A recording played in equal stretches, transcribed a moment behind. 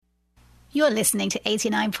You're listening to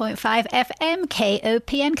 89.5 FM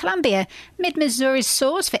KOPN Columbia, Mid-Missouri's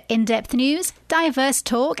source for in-depth news, diverse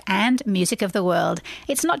talk, and music of the world.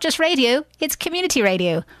 It's not just radio, it's community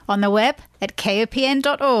radio, on the web at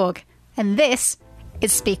kopn.org. And this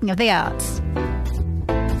is Speaking of the Arts.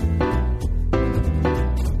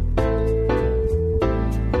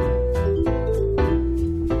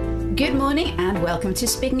 Good morning and welcome to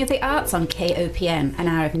Speaking of the Arts on KOPN, an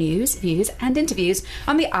hour of news, views and interviews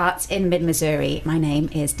on the arts in mid-Missouri. My name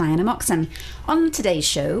is Diana Moxon. On today's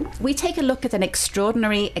show, we take a look at an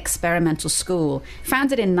extraordinary experimental school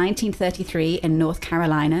founded in 1933 in North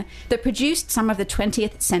Carolina that produced some of the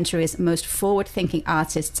 20th century's most forward-thinking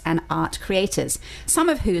artists and art creators, some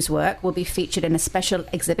of whose work will be featured in a special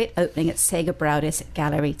exhibit opening at Sega Braudis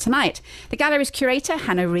Gallery tonight. The gallery's curator,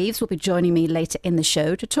 Hannah Reeves, will be joining me later in the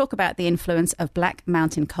show to talk about the influence of Black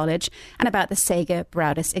Mountain College and about the Sega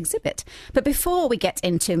Braudis exhibit. But before we get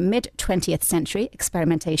into mid-20th century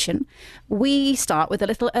experimentation, we start with a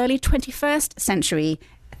little early 21st century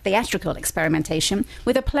theatrical experimentation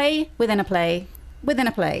with a play within a play within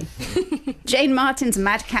a play. Jane Martin's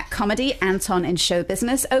madcap comedy, Anton in Show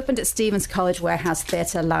Business, opened at Stevens College Warehouse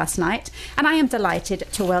Theatre last night, and I am delighted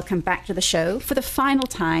to welcome back to the show for the final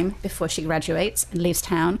time before she graduates and leaves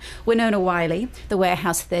town, Winona Wiley, the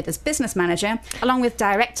Warehouse Theatre's business manager, along with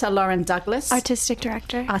director Lauren Douglas. Artistic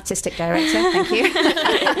director, thank you.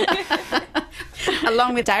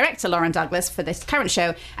 Along with director Lauren Douglas for this current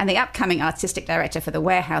show and the upcoming artistic director for the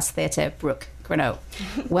Warehouse Theatre, Brooke. Grno.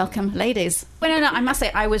 Welcome, ladies. Winona, I must say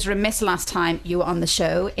I was remiss last time you were on the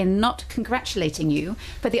show in not congratulating you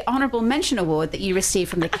for the Honourable Mention Award that you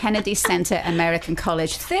received from the Kennedy Center American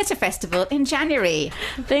College Theatre Festival in January.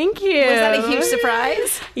 Thank you. Was that a huge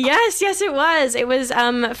surprise? Yes, it was. It was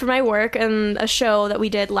for my work and a show that we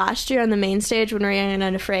did last year on the main stage when we were Young and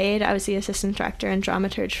Unafraid. I was the assistant director and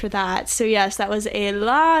dramaturge for that. So yes, that was a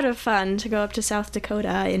lot of fun to go up to South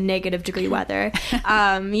Dakota in negative degree weather.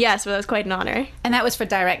 Yes, well, that was quite an honor. And that was for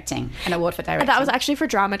directing, an award for directing. That was actually for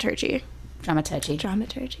dramaturgy. Dramaturgy.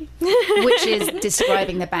 Which is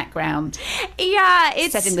describing the background. Yeah,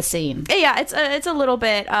 it's setting the scene. Yeah, it's a little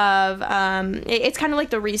bit of it's kind of like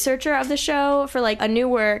the researcher of the show for like a new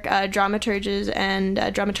work. Dramaturgs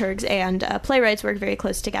and playwrights work very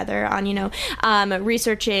close together on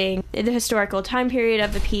researching the historical time period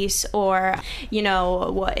of the piece, or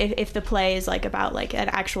what if the play is like about like an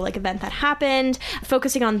actual like event that happened,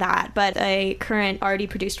 focusing on that. But a current already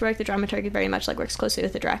produced work, the dramaturg very much like works closely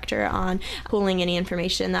with the director on pulling any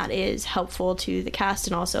information that is helpful to the cast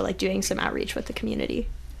and also like doing some outreach with the community.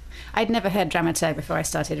 I'd never heard dramaturg before I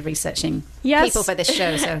started researching people for this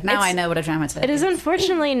show, so now I know what a dramaturg is. It is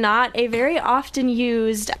unfortunately not a very often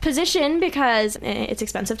used position because it's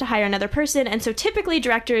expensive to hire another person, and so typically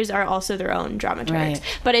directors are also their own dramaturgs.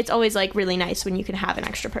 Right. But it's always like really nice when you can have an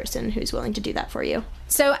extra person who's willing to do that for you.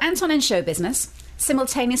 So Anton in Show Business,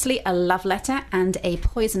 simultaneously a love letter and a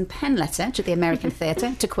poison pen letter to the American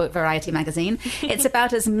theatre, to quote Variety magazine. It's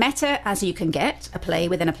about as meta as you can get, a play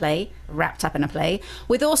within a play, wrapped up in a play,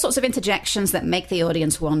 with all sorts of interjections that make the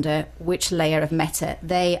audience wonder which layer of meta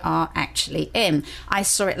they are actually in. I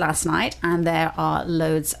saw it last night, and there are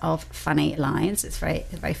loads of funny lines. It's a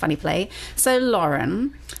very funny play. So,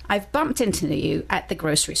 Lauren, I've bumped into you at the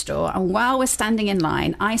grocery store, and while we're standing in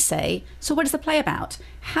line, I say, so what is the play about?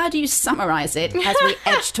 How do you summarize it as we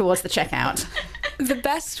edge towards the checkout? The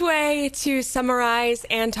best way to summarize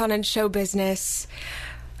Anton and Show Business,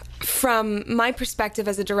 from my perspective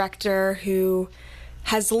as a director who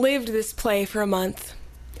has lived this play for a month,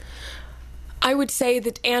 I would say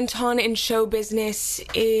that Anton in Show Business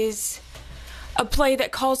is a play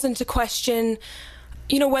that calls into question,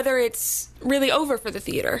 whether it's really over for the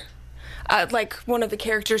theater. Like one of the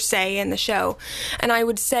characters say in the show. And I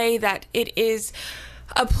would say that it is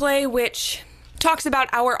a play which talks about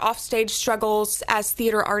our offstage struggles as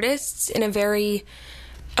theater artists in a very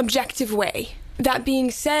objective way. That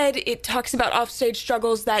being said, it talks about offstage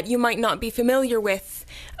struggles that you might not be familiar with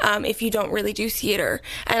if you don't really do theater.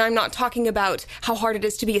 And I'm not talking about how hard it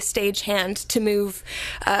is to be a stagehand, to move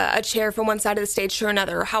a chair from one side of the stage to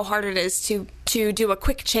another, or how hard it is to do a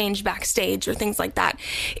quick change backstage or things like that.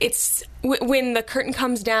 It's when the curtain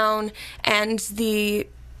comes down and the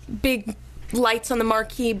big lights on the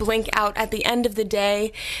marquee blink out at the end of the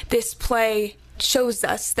day, this play shows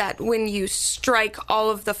us that when you strike all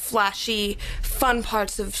of the flashy, fun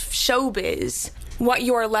parts of showbiz, what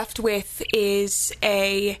you are left with is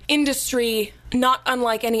a industry not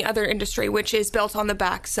unlike any other industry, which is built on the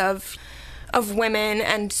backs of women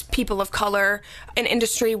and people of color, an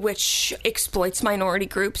industry which exploits minority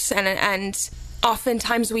groups and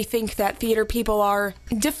oftentimes we think that theater people are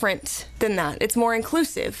different than that. It's more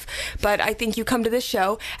inclusive. But I think you come to this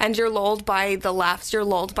show and you're lulled by the laughs, you're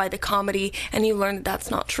lulled by the comedy, and you learn that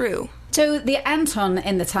that's not true. So the Anton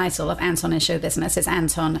in the title of Anton in Show Business is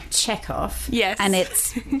Anton Chekhov. Yes. And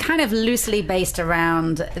it's kind of loosely based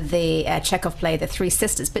around the Chekhov play, The Three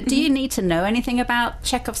Sisters. But do you need to know anything about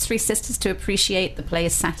Chekhov's Three Sisters to appreciate the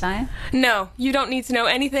play's satire? No, you don't need to know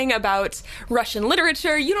anything about Russian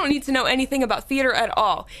literature. You don't need to know anything about theater at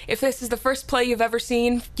all. If this is the first play you've ever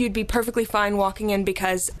seen, you'd be perfectly fine walking in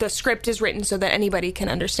because the script is written so that anybody can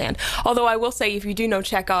understand. Although I will say, if you do know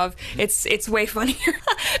Chekhov, it's way funnier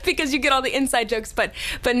because you get all the inside jokes, but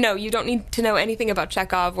no, you don't need to know anything about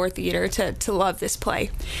Chekhov or theater to love this play.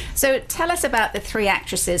 So tell us about the three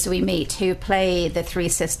actresses we meet who play the three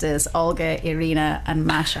sisters, Olga, Irina, and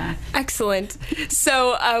Masha. Excellent.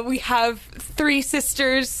 So we have three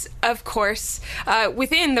sisters, of course,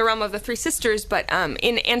 within the realm of the three sisters, but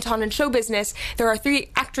in Anton and Show Business, there are three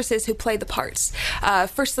actresses who play the parts.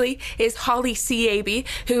 Firstly is Holly Ciabi,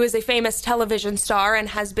 who is a famous television star and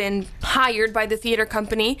has been hired by the theater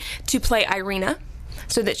company to play Irina,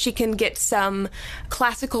 so that she can get some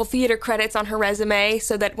classical theater credits on her resume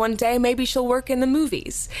so that one day maybe she'll work in the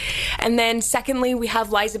movies. And then secondly, we have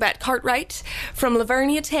Lizabeth Cartwright from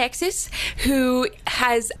Lavernia, Texas, who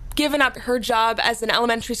has given up her job as an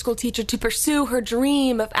elementary school teacher to pursue her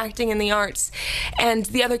dream of acting in the arts. And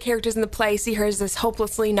the other characters in the play see her as this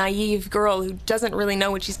hopelessly naive girl who doesn't really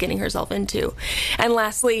know what she's getting herself into. And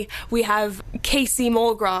lastly, we have Casey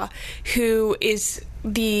Mulgraw, who is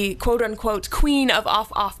the quote-unquote queen of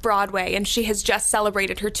off Broadway, and she has just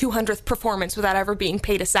celebrated her 200th performance without ever being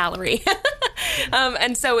paid a salary.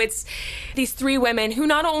 And so it's these three women who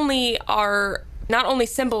not only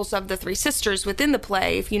symbols of the three sisters within the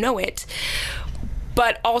play, if you know it,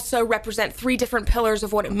 but also represent three different pillars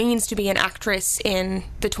of what it means to be an actress in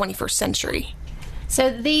the 21st century. So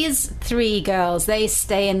these three girls, they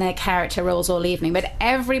stay in their character roles all evening, but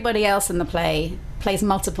everybody else in the play plays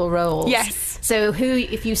multiple roles. Yes. So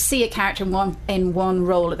if you see a character in one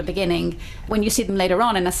role at the beginning, when you see them later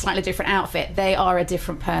on in a slightly different outfit, they are a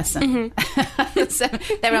different person. Mm-hmm. So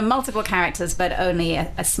there are multiple characters, but only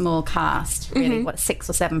a small cast, really. Mm-hmm. 6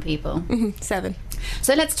 or 7 people? Mm-hmm. 7.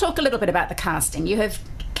 So let's talk a little bit about the casting. You have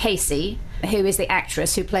Casey, who is the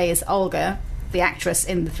actress who plays Olga, the actress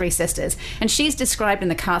in The Three Sisters, and she's described in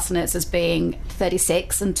the cast notes as being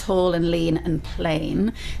 36 and tall and lean and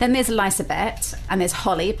plain. Then there's Lizabeth, and there's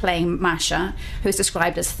Holly playing Masha, who's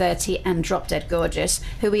described as 30 and drop-dead gorgeous,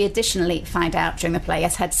 who we additionally find out during the play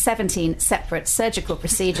has had 17 separate surgical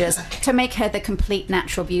procedures to make her the complete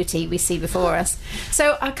natural beauty we see before us.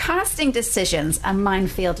 So our casting decisions are a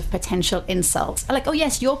minefield of potential insults. Like, oh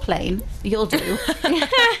yes, you're plain, you'll do.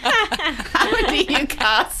 How do you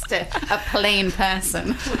cast a plain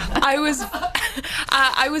person? I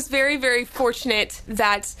was very, very fortunate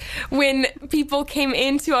that when people came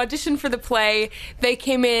in to audition for the play, they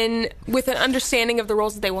came in with an understanding of the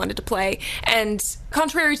roles that they wanted to play. And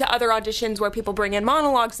contrary to other auditions where people bring in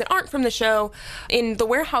monologues that aren't from the show, in the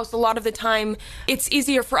warehouse, a lot of the time, it's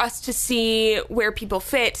easier for us to see where people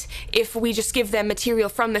fit if we just give them material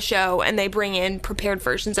from the show and they bring in prepared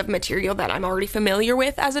versions of material that I'm already familiar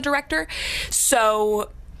with as a director.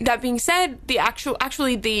 So that being said, the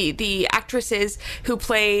actresses who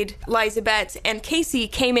played Lizabeth and Casey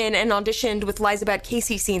came in and auditioned with Lizabeth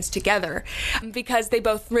Casey scenes together because they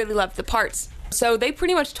both really loved the parts. So they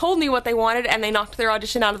pretty much told me what they wanted, and they knocked their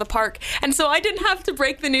audition out of the park. And so I didn't have to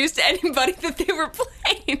break the news to anybody that they were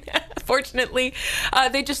playing. Fortunately,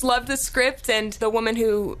 they just loved the script, and the woman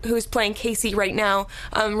who's playing Casey right now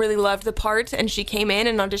really loved the part, and she came in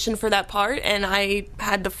and auditioned for that part, and I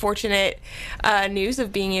had the fortunate news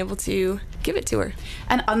of being able to give it to her.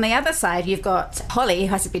 And on the other side, you've got Holly, who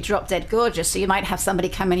has to be drop-dead gorgeous, so you might have somebody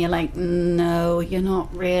come in, you're like, no, you're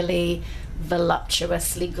not really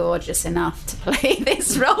voluptuously gorgeous enough to play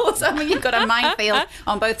this role. So I mean, you've got a minefield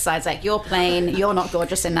on both sides, like you're plain, you're not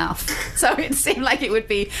gorgeous enough. So it seemed like it would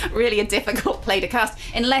be really a difficult play to cast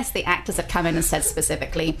unless the actors have come in and said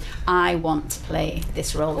specifically, I want to play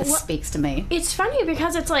this role, this speaks to me. It's funny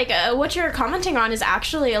because it's like what you're commenting on is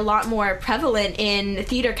actually a lot more prevalent in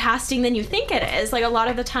theater casting than you think it is. Like a lot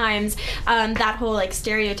of the times that whole like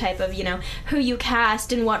stereotype of, you know, who you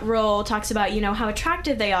cast in what role talks about, you know, how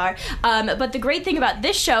attractive they are. But the great thing about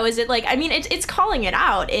this show is it's calling it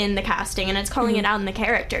out in the casting, and it's calling it out in the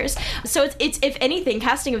characters. So it's if anything,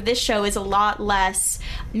 casting of this show is a lot less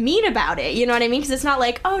mean about it. You know what I mean? Because it's not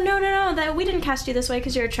like, oh, no, that we didn't cast you this way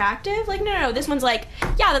because you're attractive. Like, no, this one's like,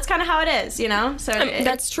 yeah, that's kind of how it is, you know? So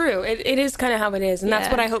that's true. It is kind of how it is. And that's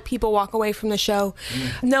what I hope people walk away from the show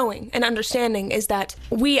knowing and understanding, is that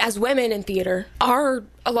we as women in theater are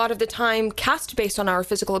a lot of the time cast based on our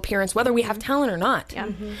physical appearance, whether we have talent or not. Yeah.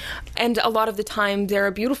 And a lot of the time there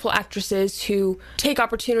are beautiful actresses who take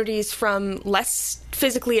opportunities from less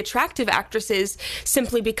physically attractive actresses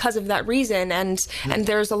simply because of that reason. And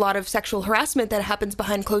there's a lot of sexual harassment that happens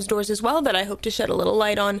behind closed doors as well that I hope to shed a little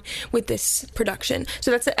light on with this production.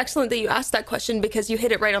 So that's excellent that you asked that question, because you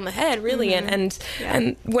hit it right on the head, really. And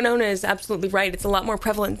Winona is absolutely right. It's a lot more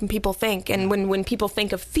prevalent than people think. And when people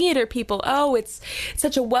think of theater, people, it's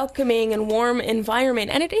such a welcoming and warm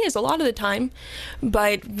environment, and it is a lot of the time.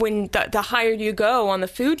 But when the higher you go on the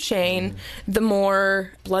food chain, the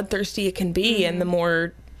more bloodthirsty it can be, and the more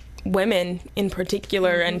women in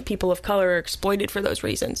particular and people of color are exploited for those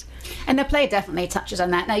reasons. And the play definitely touches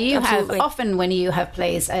on that. Now, you Absolutely. have often, when you have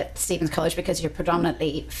plays at Stephens College, because you're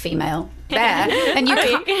predominantly female there, and you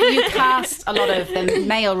cast a lot of the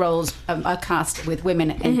male roles are cast with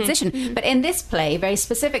women in position. But in this play, very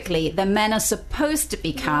specifically, the men are supposed to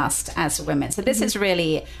be cast as women. So this is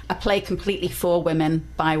really a play completely for women,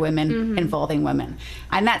 by women, involving women.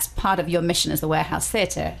 And that's part of your mission as the Warehouse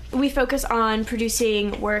Theatre. We focus on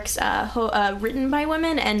producing works written by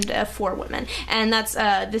women and for women. And that's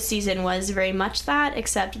this season was very much that,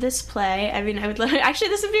 except this play. I mean, actually,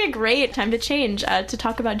 this would be a great time to change, to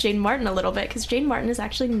talk about Jane Martin a little bit, because Jane Martin is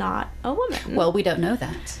actually not a woman. Well, we don't know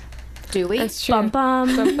that, do we? That's true. Bum,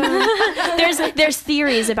 bum. Bum, bum. There's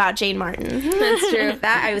theories about Jane Martin. That's true.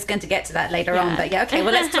 That I was going to get to that later on, but okay.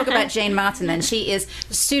 Well, let's talk about Jane Martin then. She is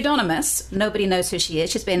pseudonymous. Nobody knows who she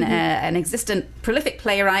is. She's been an existent, prolific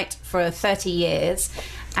playwright for 30 years,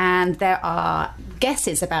 and there are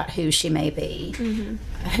guesses about who she may be.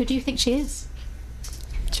 Who do you think she is?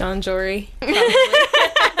 John Jory, probably.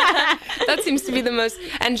 That seems to be the most.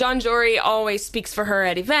 And John Jory always speaks for her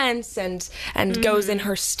at events and goes in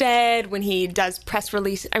her stead when he does press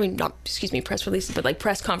releases, but like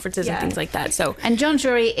press conferences and things like that. So, and John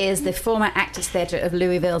Jory is the former Actors Theatre of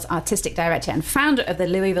Louisville's artistic director and founder of the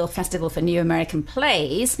Louisville Festival for New American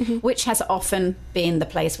Plays, which has often been the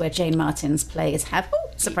place where Jane Martin's plays have,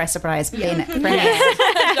 surprise, been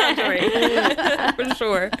premiered. John Jory, for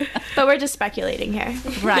sure. But we're just speculating here.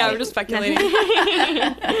 Right. Yeah, we're just speculating.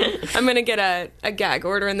 I'm going to get a gag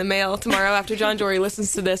order in the mail tomorrow after John Jory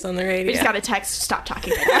listens to this on the radio. We just got a text, stop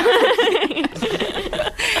talking.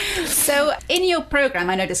 So in your program,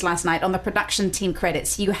 I noticed last night on the production team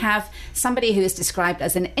credits, you have somebody who is described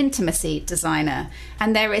as an intimacy designer.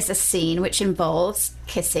 And there is a scene which involves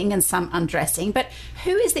kissing and some undressing. But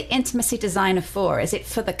who is the intimacy designer for? Is it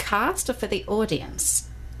for the cast or for the audience?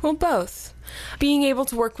 Well, both. Being able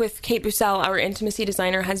to work with Kate Bussell, our intimacy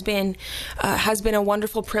designer, has been a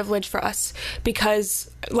wonderful privilege for us,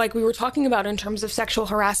 because, like we were talking about in terms of sexual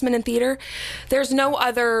harassment in theater, there's no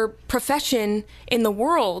other profession in the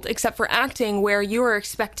world except for acting where you are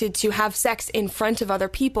expected to have sex in front of other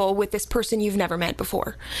people with this person you've never met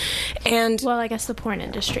before. And well, I guess the porn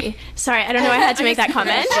industry. Sorry, I don't know. I had to make that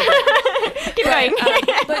comment. Keep going.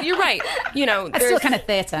 But you're right. You know, It's still kind of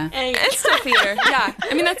theatre. It's still theater. Yeah,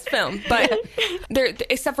 I mean that's film, but there,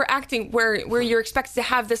 except for acting, where you're expected to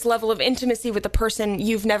have this level of intimacy with the person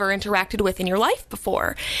you've never interacted with in your life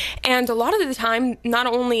before, and a lot of the time, not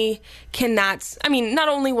only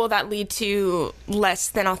will that lead to less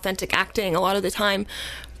than authentic acting a lot of the time,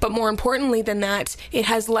 but more importantly than that, it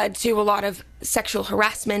has led to a lot of sexual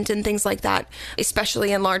harassment and things like that,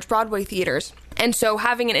 especially in large Broadway theaters. And so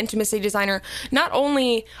having an intimacy designer not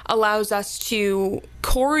only allows us to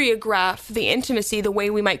choreograph the intimacy the way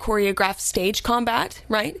we might choreograph stage combat,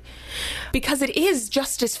 right? Because it is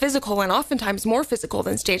just as physical and oftentimes more physical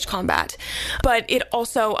than stage combat. But it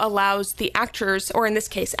also allows the actors, or in this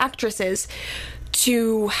case, actresses,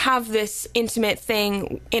 to have this intimate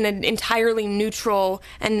thing in an entirely neutral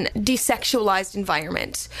and desexualized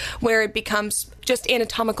environment where it becomes just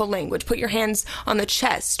anatomical language. Put your hands on the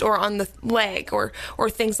chest or on the leg or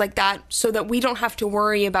things like that, so that we don't have to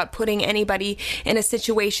worry about putting anybody in a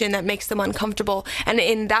situation that makes them uncomfortable. And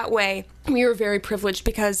in that way, we were very privileged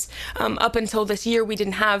because up until this year, we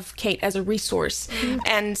didn't have Kate as a resource.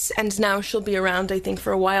 And now she'll be around, I think,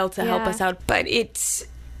 for a while to help us out. But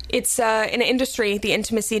it's an industry, the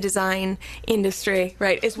intimacy design industry,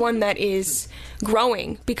 right, is one that is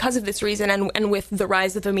growing because of this reason. And with the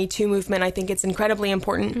rise of the Me Too movement, I think it's incredibly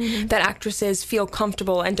important that actresses feel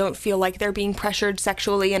comfortable and don't feel like they're being pressured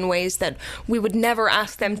sexually in ways that we would never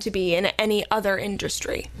ask them to be in any other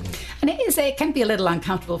industry. And it can be a little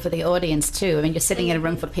uncomfortable for the audience too. I mean, you're sitting in a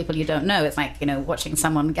room full of people you don't know. It's like, watching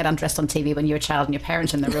someone get undressed on TV when you're a child and your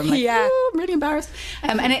parents in the room, like, yeah. I'm really embarrassed.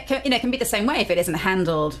 And it can be the same way if it isn't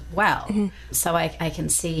handled well. So I can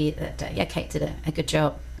see that, Kate did a good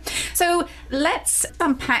job. So let's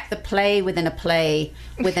unpack the play within a play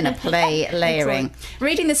within a play layering.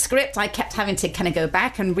 Reading the script, I kept having to kind of go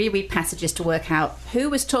back and reread passages to work out who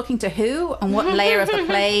was talking to who and what layer of the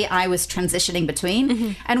play I was transitioning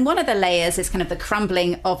between. And one of the layers is kind of the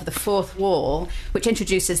crumbling of the fourth wall, which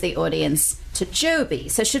introduces the audience to Joby.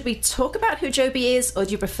 So should we talk about who Joby is, or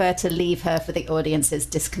do you prefer to leave her for the audience's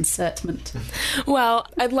disconcertment? Well,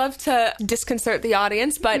 I'd love to disconcert the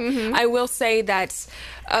audience, but I will say that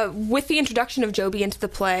with the introduction of Joby into the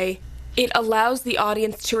play, it allows the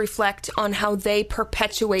audience to reflect on how they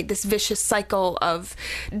perpetuate this vicious cycle of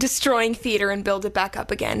destroying theater and build it back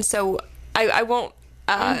up again. So I won't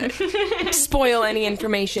spoil any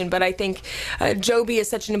information, but I think Joby is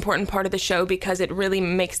such an important part of the show because it really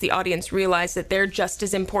makes the audience realize that they're just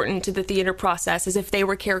as important to the theater process as if they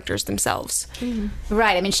were characters themselves.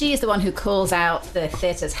 Right. I mean, she is the one who calls out the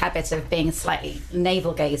theatre's habit of being slightly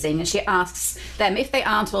navel-gazing, and she asks them if they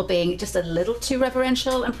aren't all being just a little too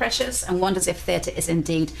reverential and precious, and wonders if theatre is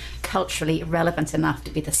indeed culturally relevant enough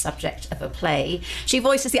to be the subject of a play. She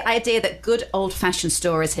voices the idea that good old-fashioned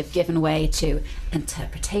stories have given way to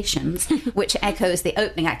interpretations, which echoes the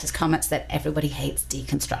opening actor's comments that everybody hates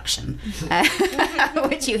deconstruction,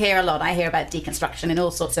 which you hear a lot. I hear about deconstruction in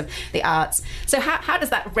all sorts of the arts. So how does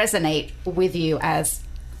that resonate with you as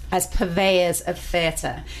purveyors of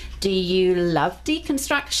theatre? Do you love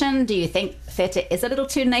deconstruction? Do you think theatre is a little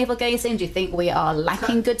too navel-gazing? Do you think we are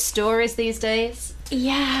lacking good stories these days?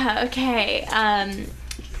 Yeah, okay. I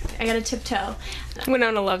gotta tiptoe.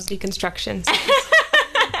 Winona loves deconstructions.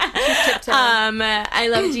 I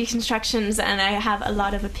love deconstructions and I have a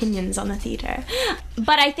lot of opinions on the theater.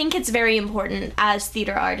 But I think it's very important as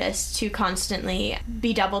theater artists to constantly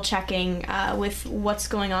be double checking with what's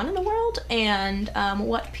going on in the world and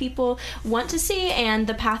what people want to see and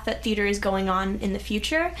the path that theater is going on in the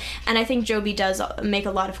future. And I think Joby does make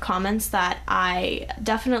a lot of comments that I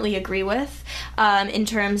definitely agree with in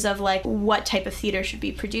terms of like what type of theater should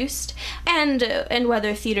be produced and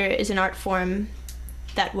whether theater is an art form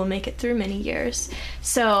that will make it through many years.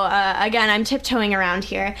 So, again, I'm tiptoeing around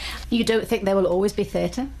here. You don't think there will always be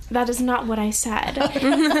theatre? That is not what I said.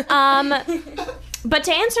 But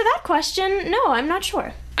to answer that question, no, I'm not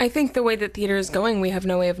sure. I think the way that theater is going, we have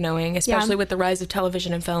no way of knowing, especially with the rise of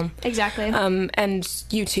television and film. Exactly. And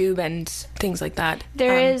YouTube and things like that.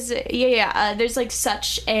 There's like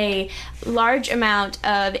such a large amount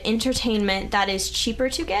of entertainment that is cheaper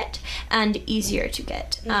to get and easier to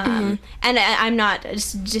get. And I'm not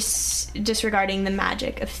disregarding the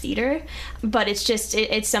magic of theater, but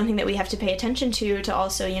it's something that we have to pay attention to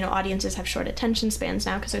also, audiences have short attention spans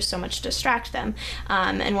now because there's so much to distract them.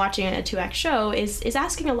 And watching a 2-act show is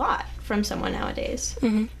asking a lot from someone nowadays.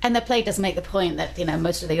 And the play does make the point that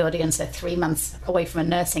most of the audience are 3 months away from a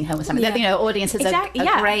nursing home or something. Yeah. Audiences are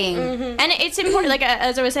graying. And it's important, like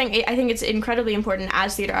as I was saying, I think it's incredibly important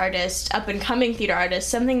as theater artists, up and coming theater artists,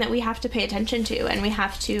 something that we have to pay attention to and we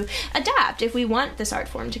have to adapt if we want this art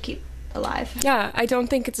form to keep alive. Yeah, I don't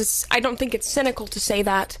think it's cynical to say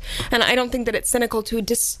that, and I don't think that it's cynical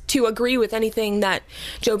to agree with anything that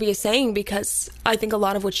Joby is saying, because I think a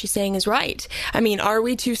lot of what she's saying is right. I mean, are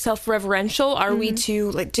we too self-reverential? Are we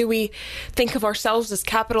too do we think of ourselves as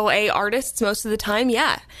capital A artists most of the time?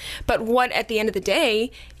 Yeah, but what at the end of the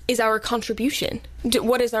day is our contribution?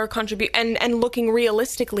 What is our contribution? And looking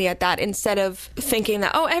realistically at that instead of thinking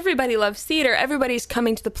that, everybody loves theater, everybody's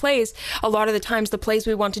coming to the plays. A lot of the times the plays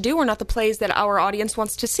we want to do are not the plays that our audience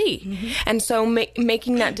wants to see. And so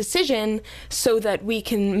making that decision so that we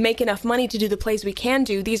can make enough money to do the plays we can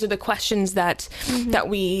do, these are the questions that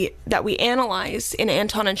we analyze in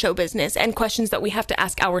Anton and Show Business, and questions that we have to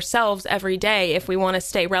ask ourselves every day if we want to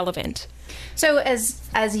stay relevant. So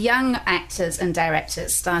as young actors and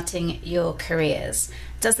directors starting your careers,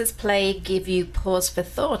 does this play give you pause for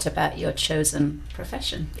thought about your chosen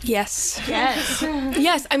profession? Yes. Yes.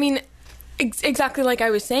 Yes, I mean, exactly like I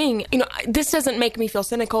was saying, this doesn't make me feel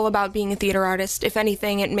cynical about being a theater artist. If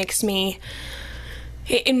anything, it makes me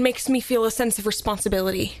feel a sense of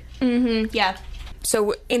responsibility. Yeah.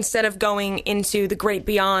 So instead of going into the great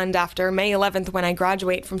beyond after May 11th when I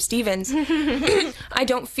graduate from Stevens, I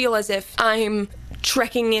don't feel as if I'm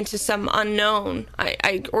trekking into some unknown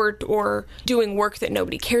or doing work that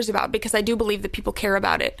nobody cares about, because I do believe that people care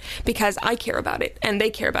about it because I care about it and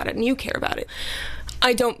they care about it and you care about it.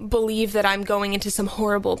 I don't believe that I'm going into some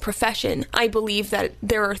horrible profession. I believe that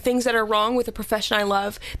there are things that are wrong with a profession I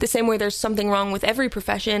love, the same way there's something wrong with every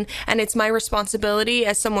profession, and it's my responsibility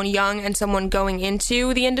as someone young and someone going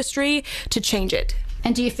into the industry to change it.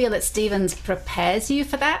 And do you feel that Stevens prepares you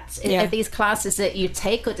for that? Yeah. Are these classes that you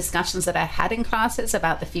take or discussions that are had in classes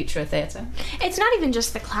about the future of theatre? It's not even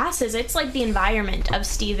just the classes, it's like the environment of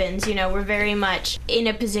Stevens. You know, we're very much in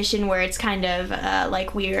a position where it's kind of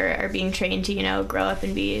like we are being trained to, you know, grow up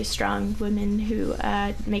and be strong women who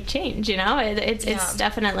make change, you know? It's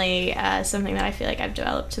definitely something that I feel like I've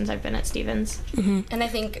developed since I've been at Stevens. Mm-hmm. And I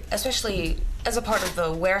think, especially as a part of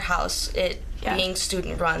the warehouse, being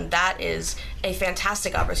student-run, that is a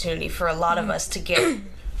fantastic opportunity for a lot of us to get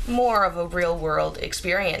more of a real-world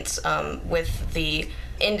experience with the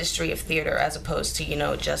industry of theater, as opposed to, you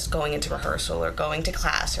know, just going into rehearsal or going to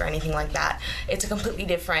class or anything like that. It's a completely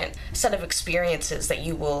different set of experiences that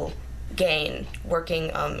you will gain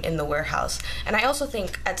working in the warehouse. And I also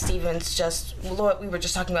think at Stevens, we were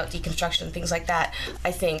just talking about deconstruction and things like that.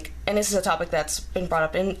 I think, and this is a topic that's been brought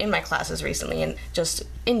up in my classes recently and just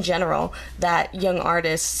in general, that young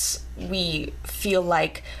artists, we feel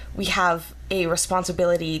like we have a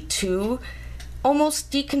responsibility to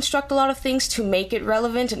almost deconstruct a lot of things to make it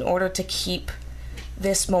relevant in order to keep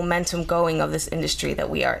this momentum going of this industry that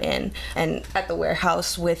we are in. And at the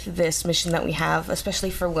warehouse, with this mission that we have, especially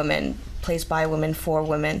for women, plays by women for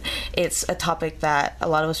women, it's a topic that a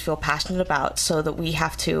lot of us feel passionate about, so that we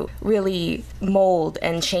have to really mold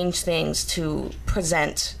and change things to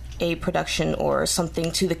present a production or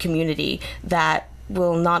something to the community that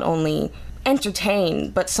will not only entertain,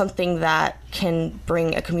 but something that can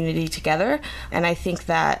bring a community together. And I think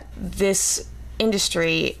that this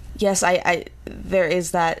industry, yes, I there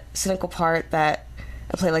is that cynical part that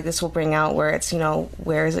a play like this will bring out, where it's, you know,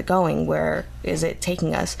 where is it going? Where is it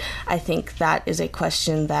taking us? I think that is a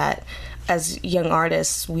question that, as young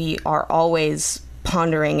artists, we are always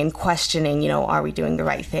pondering and questioning, you know, are we doing the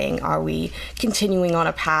right thing? Are we continuing on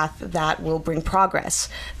a path that will bring progress,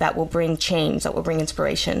 that will bring change, that will bring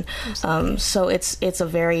inspiration? So it's a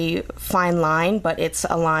very fine line, but it's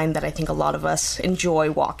a line that I think a lot of us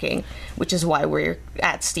enjoy walking, which is why we're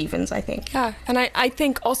at Stevens, I think. Yeah, and I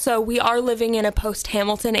think also we are living in a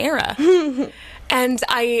post-Hamilton era. And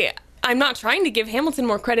I'm not trying to give Hamilton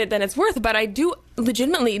more credit than it's worth, but I do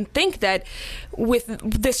legitimately think that with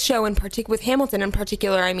this show in particular, with Hamilton in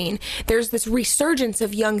particular, I mean, there's this resurgence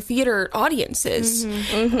of young theater audiences.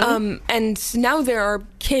 Mm-hmm. Mm-hmm. And now there are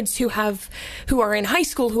kids who are in high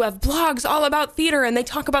school who have blogs all about theater, and they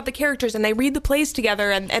talk about the characters and they read the plays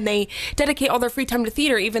together, and they dedicate all their free time to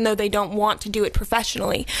theater, even though they don't want to do it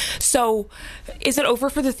professionally. So is it over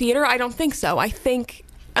for the theater? I don't think so. I think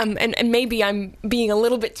and maybe I'm being a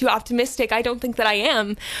little bit too optimistic. I don't think that I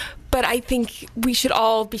am. But I think we should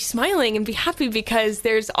all be smiling and be happy, because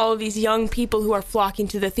there's all of these young people who are flocking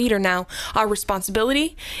to the theater now. Our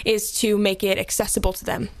responsibility is to make it accessible to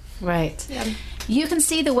them. Right. Yeah. You can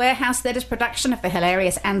see the Warehouse Theatre's production of the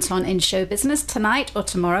hilarious Anton in Show Business tonight or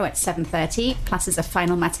tomorrow at 7:30, plus as a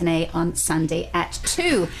final matinee on Sunday at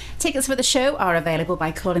 2. Tickets for the show are available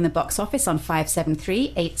by calling the box office on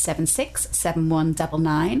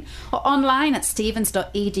 573-876-7199 or online at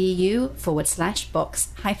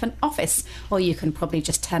stevens.edu/box-office, or you can probably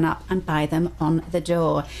just turn up and buy them on the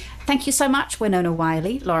door. Thank you so much, Winona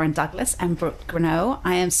Wiley, Lauren Douglas, and Brooke Grno.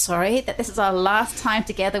 I am sorry that this is our last time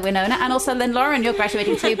together, Winona, and also then Lauren, you're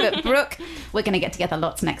graduating too, but Brooke, we're going to get together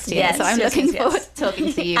lots next year, yes, so I'm looking forward to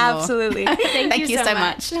talking to you more. Absolutely. Thank you so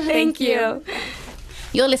much. Thank you.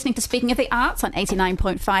 You're listening to Speaking of the Arts on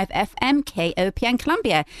 89.5 FM KOPN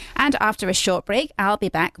Columbia. And after a short break, I'll be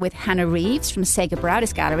back with Hannah Reeves from Sega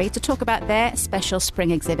Braudis Gallery to talk about their special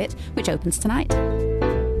spring exhibit, which opens tonight.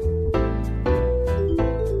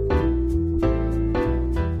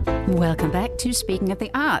 Welcome back to Speaking of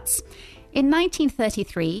the Arts. In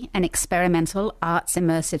 1933, an experimental arts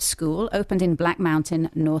immersive school opened in Black Mountain,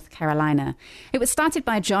 North Carolina. It was started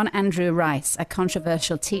by John Andrew Rice, a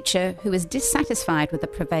controversial teacher who was dissatisfied with the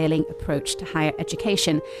prevailing approach to higher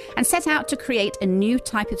education and set out to create a new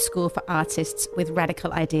type of school for artists with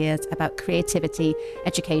radical ideas about creativity,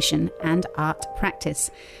 education, and art practice.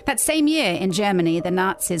 That same year in Germany, the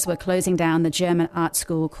Nazis were closing down the German art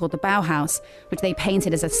school called the Bauhaus, which they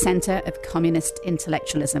painted as a center of communist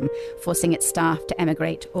intellectualism, forcing its staff to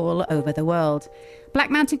emigrate all over the world. Black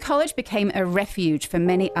Mountain College became a refuge for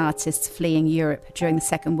many artists fleeing Europe during the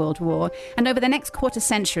Second World War, and over the next quarter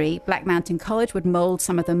century, Black Mountain College would mould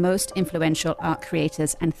some of the most influential art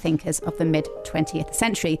creators and thinkers of the mid-20th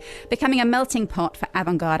century, becoming a melting pot for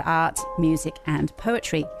avant-garde art, music, and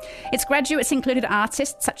poetry. Its graduates included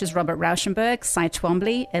artists such as Robert Rauschenberg, Cy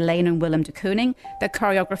Twombly, Elaine and Willem de Kooning, the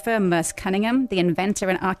choreographer Merce Cunningham, the inventor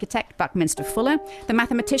and architect Buckminster Fuller, the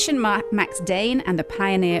mathematician Max Dane, and the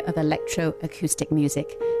pioneer of electro-acoustic music,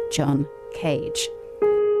 John Cage.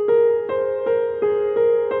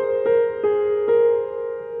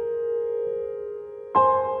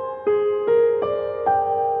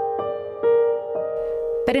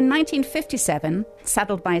 But in 1957,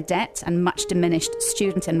 saddled by debt and much diminished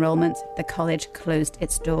student enrollment, the college closed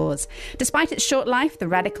its doors. Despite its short life, the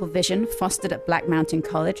radical vision fostered at Black Mountain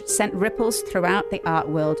College sent ripples throughout the art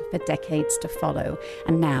world for decades to follow.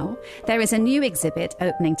 And now, there is a new exhibit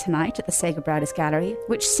opening tonight at the Sega Braudis Gallery,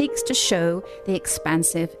 which seeks to show the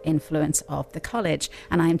expansive influence of the college.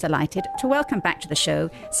 And I am delighted to welcome back to the show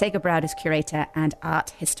Sega Braudis curator and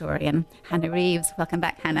art historian, Hannah Reeves. Welcome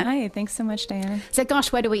back, Hannah. Hi, thanks so much, Diana. So gosh,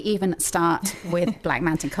 where do we even start with Black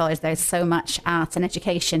Mountain College? There's so much art and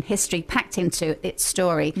education, history packed into its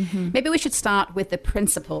story. Maybe we should start with the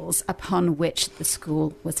principles upon which the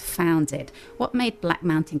school was founded. What made Black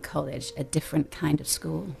Mountain College a different kind of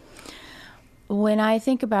school? When I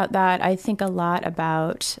think about that, I think a lot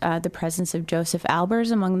about the presence of Joseph Albers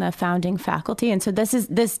among the founding faculty. And so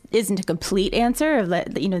this isn't a complete answer of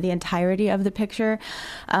the entirety of the picture,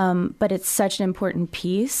 but it's such an important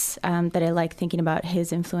piece that I like thinking about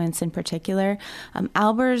his influence in particular.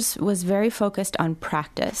 Albers was very focused on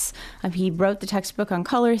practice. He wrote the textbook on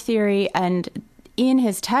color theory, and in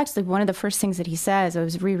his text, like one of the first things that he says, I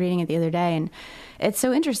was rereading it the other day, and it's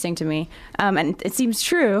so interesting to me, and it seems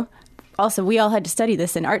true. Also, we all had to study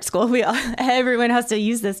this in art school. Everyone has to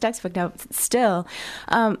use this textbook now still.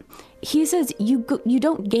 He says you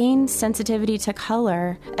don't gain sensitivity to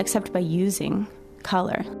color except by using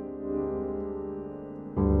color.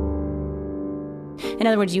 In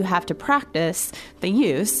other words, you have to practice the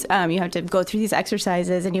use. You have to go through these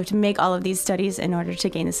exercises, and you have to make all of these studies in order to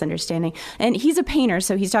gain this understanding. And he's a painter,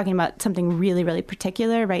 so he's talking about something really, really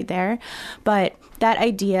particular right there. But that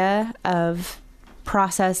idea of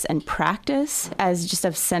process and practice as just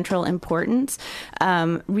of central importance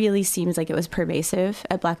really seems like it was pervasive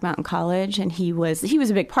at Black Mountain College, and he was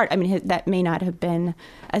a big part. I mean, that may not have been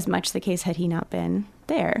as much the case had he not been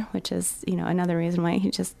there, which is another reason why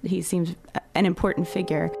he seems an important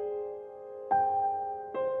figure.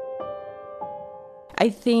 I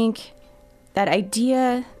think that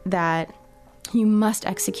idea that you must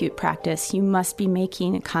execute practice. You must be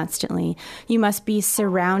making it constantly. You must be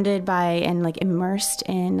surrounded by and immersed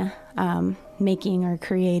in making or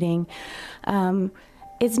creating.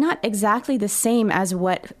 It's not exactly the same as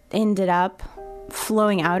what ended up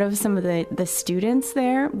flowing out of some of the students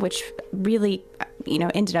there, which really,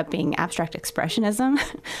 ended up being abstract expressionism.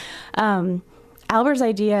 Albers'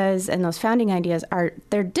 ideas and those founding ideas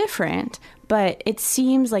they're different, but it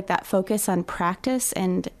seems like that focus on practice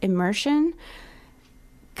and immersion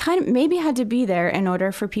kind of maybe had to be there in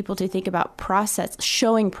order for people to think about process,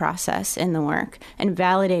 showing process in the work and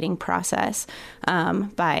validating process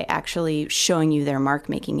by actually showing you their mark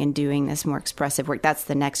making and doing this more expressive work. That's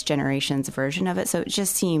the next generation's version of it. So it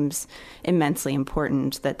just seems immensely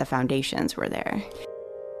important that the foundations were there.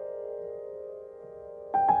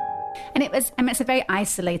 And it's a very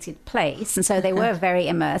isolated place, and so they were very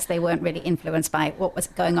immersed. They weren't really influenced by what was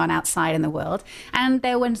going on outside in the world. And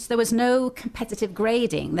there was no competitive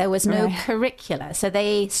grading. There was no curricula. So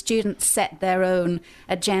students set their own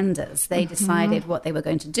agendas. They decided what they were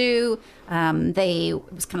going to do.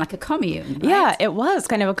 It was kind of like a commune, right? Yeah, it was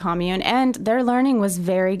kind of a commune, and their learning was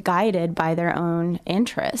very guided by their own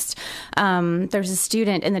interest. There's a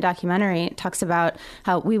student in the documentary that talks about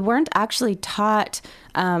how we weren't actually taught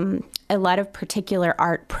a lot of particular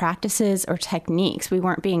art practices or techniques. We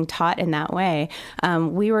weren't being taught in that way.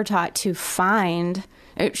 We were taught to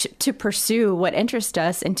pursue what interests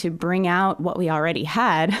us and to bring out what we already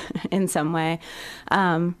had in some way.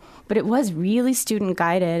 But it was really student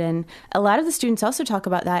guided. And a lot of the students also talk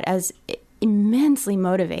about that as immensely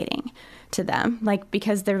motivating to them,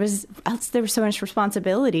 because there was so much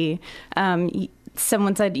responsibility.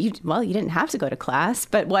 Someone said, you didn't have to go to class,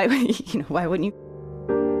 but why wouldn't you?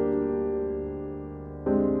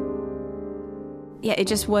 Yeah, it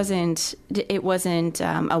just wasn't. It wasn't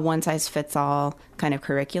a one-size-fits-all kind of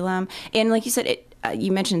curriculum. And like you said,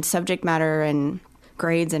 you mentioned subject matter and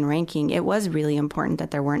grades and ranking. It was really important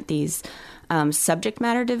that there weren't these subject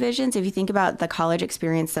matter divisions. If you think about the college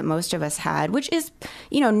experience that most of us had, which is,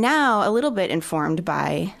 now a little bit informed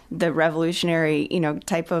by the revolutionary,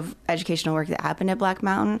 type of educational work that happened at Black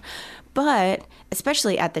Mountain. But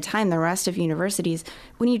especially at the time, the rest of universities,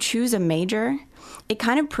 when you choose a major, it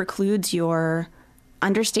kind of precludes your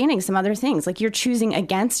understanding some other things. Like you're choosing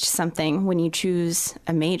against something when you choose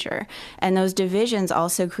a major. And those divisions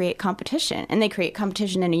also create competition. And they create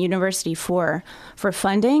competition in a university for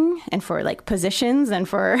funding and for like positions and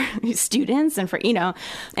for students and for,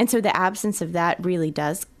 and so the absence of that really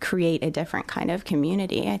does create a different kind of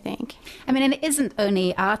community, I think. I mean, and it isn't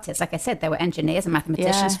only artists. Like I said, there were engineers and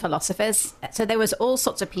mathematicians, philosophers. So there was all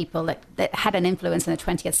sorts of people that had an influence in the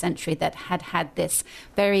 20th century that had this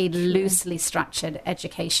very loosely structured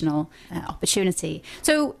educational opportunity.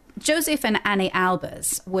 So Joseph and Annie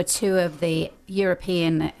Albers were two of the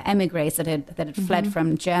European emigres that had fled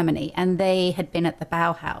from Germany, and they had been at the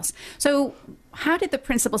Bauhaus. So how did the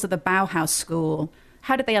principles of the Bauhaus school,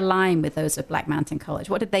 how did they align with those of Black Mountain College?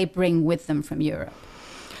 What did they bring with them from Europe?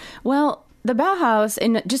 Well, the Bauhaus,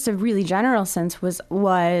 in just a really general sense,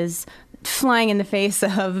 was flying in the face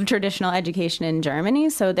of traditional education in Germany.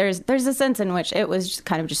 So there's a sense in which it was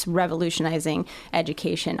just revolutionizing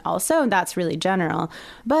education also. That's really general.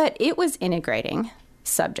 But it was integrating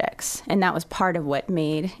subjects. And that was part of what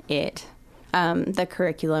made it the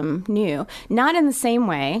curriculum new. Not in the same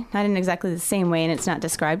way, not in exactly the same way, and it's not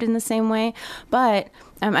described in the same way. But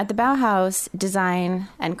at the Bauhaus, design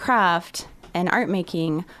and craft and art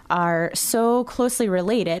making are so closely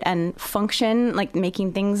related, and function, like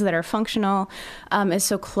making things that are functional, is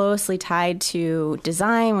so closely tied to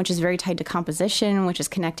design, which is very tied to composition, which is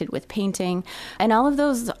connected with painting. And all of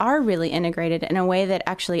those are really integrated in a way that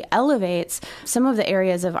actually elevates some of the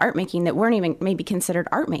areas of art making that weren't even maybe considered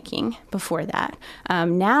art making before that.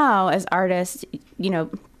 Now, as artists,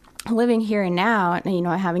 living here and now,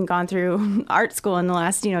 having gone through art school in the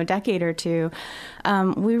last, decade or two,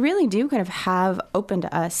 we really do kind of have open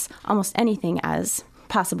to us almost anything as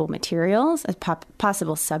possible materials, as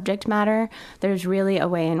possible subject matter. There's really a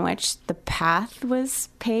way in which the path was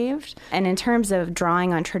paved. And in terms of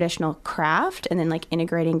drawing on traditional craft and then like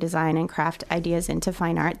integrating design and craft ideas into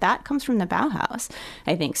fine art, that comes from the Bauhaus,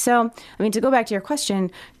 I think. So, to go back to your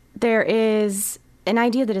question, there is an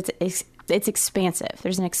idea that it's expansive.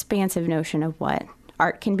 There's an expansive notion of what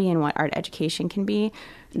art can be and what art education can be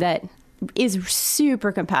that is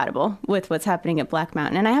super compatible with what's happening at Black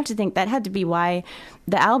Mountain. And I have to think that had to be why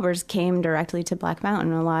the Albers came directly to Black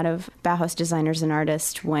Mountain. A lot of Bauhaus designers and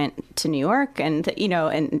artists went to New York and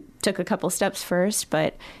took a couple steps first,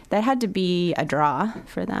 but that had to be a draw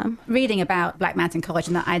for them. Reading about Black Mountain College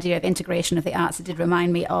and that idea of integration of the arts, it did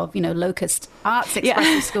remind me of, Locust Arts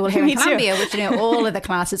Expressive School here in Columbia, which, all of the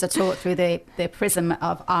classes are taught through the prism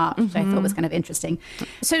of art, which I thought was kind of interesting.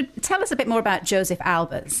 So tell us a bit more about Joseph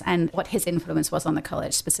Albers and what his influence was on the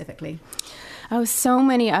college specifically. Oh, so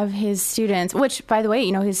many of his students, which, by the way,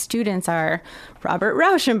 his students are Robert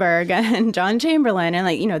Rauschenberg and John Chamberlain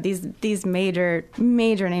and these major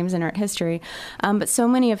names in art history. But so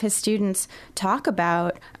many of his students talk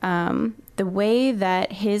about the way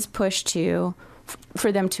that his push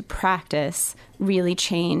for them to practice really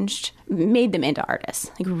made them into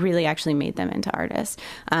artists, really actually made them into artists,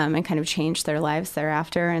 and kind of changed their lives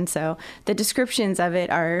thereafter. And so the descriptions of it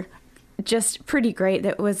are just pretty great.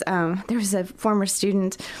 There was a former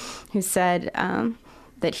student who said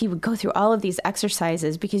that he would go through all of these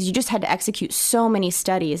exercises because you just had to execute so many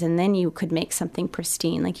studies and then you could make something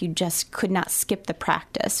pristine. Like you just could not skip the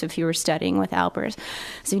practice if you were studying with Albers.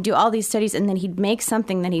 So he'd do all these studies and then he'd make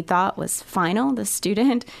something that he thought was final, the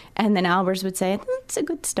student, and then Albers would say, "It's a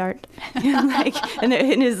good start." And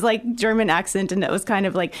in his German accent, and that was kind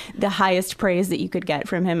of like the highest praise that you could get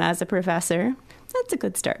from him as a professor. That's a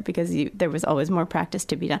good start because there was always more practice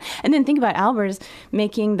to be done. And then think about Albers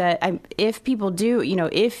making if people do,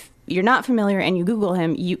 if you're not familiar and you Google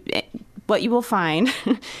him, what you will find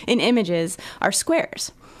in images are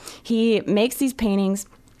squares. He makes these paintings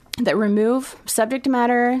that remove subject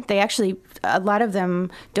matter. They actually, a lot of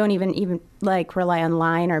them don't even rely on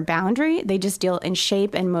line or boundary. They just deal in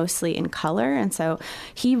shape and mostly in color. And so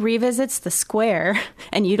he revisits the square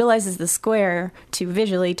and utilizes the square to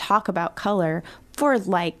visually talk about color for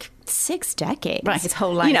 6 decades. Right, his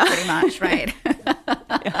whole life pretty much, right?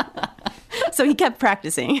 Yeah. So he kept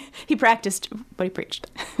practicing. He practiced what he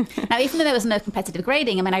preached. Now, even though there was no competitive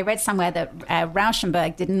grading, I mean, I read somewhere that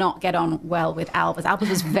Rauschenberg did not get on well with Albers.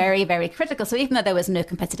 Albers was very, very critical. So even though there was no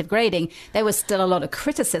competitive grading, there was still a lot of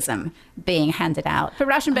criticism being handed out. But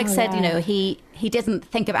Rauschenberg said, he didn't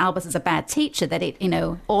think of Albers as a bad teacher, that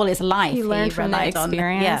all his life he learned from that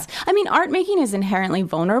experience. Yeah. I mean, art making is inherently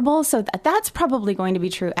vulnerable, so that's probably going to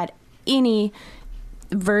be true at any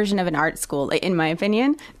version of an art school, in my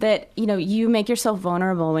opinion, that you make yourself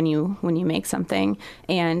vulnerable when you make something,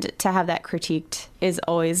 and to have that critiqued is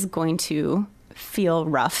always going to feel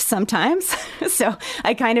rough sometimes. So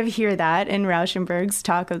I kind of hear that in Rauschenberg's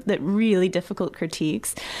talk of that really difficult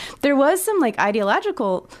critiques. There was some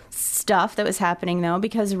ideological stuff that was happening though,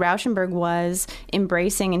 because Rauschenberg was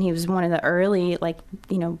embracing, and he was one of the early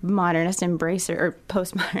modernist embracer, or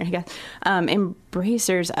postmodern, I guess,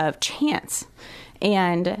 embracers of chance.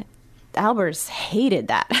 And Albers hated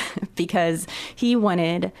that because he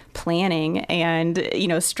wanted planning and,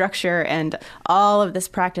 structure and all of this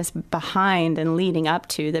practice behind and leading up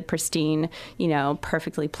to the pristine,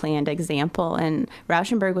 perfectly planned example. And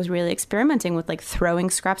Rauschenberg was really experimenting with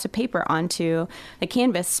throwing scraps of paper onto a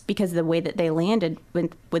canvas, because the way that they landed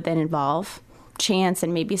would then involve chance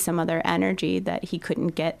and maybe some other energy that he couldn't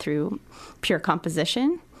get through pure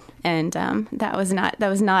composition. And that was not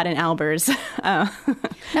an Albers.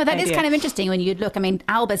 No, that is kind of interesting when you look. I mean,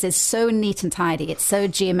 Albers is so neat and tidy. It's so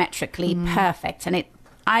geometrically perfect. And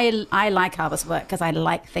I like Albers' work because I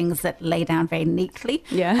like things that lay down very neatly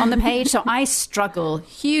on the page. So I struggle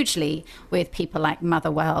hugely with people like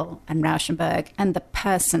Motherwell and Rauschenberg, and the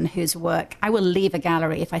person whose work, I will leave a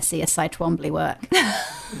gallery if I see a Cy Twombly work.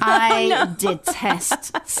 I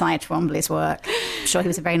detest Cy Twombly's work. I'm sure he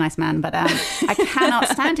was a very nice man, but I cannot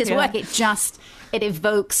stand his work. It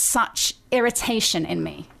evokes such irritation in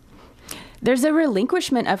me. There's a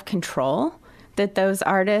relinquishment of control that those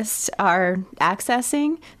artists are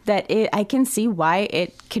accessing, that I can see why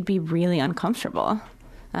it could be really uncomfortable,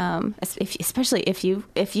 especially if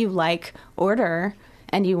you like order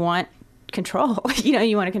and you want control.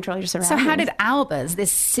 You want to control your surroundings. So how did Albers,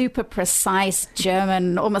 this super precise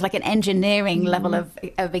German, almost like an engineering level of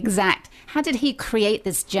exact, how did he create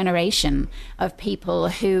this generation of people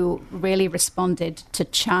who really responded to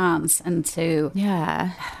chance and to...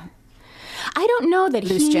 Yeah. I don't know that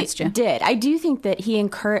he gesture. Did. I do think that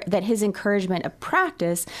that his encouragement of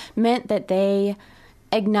practice meant that they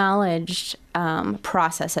acknowledged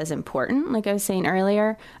process as important, like I was saying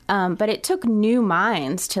earlier. But it took new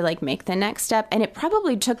minds to make the next step, and it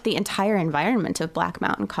probably took the entire environment of Black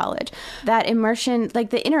Mountain College. That immersion,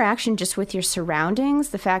 the interaction just with your surroundings,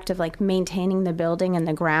 the fact of maintaining the building and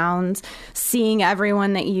the grounds, seeing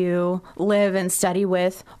everyone that you live and study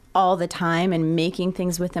with all the time and making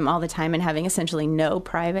things with them all the time and having essentially no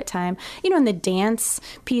private time. And the dance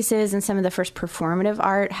pieces and some of the first performative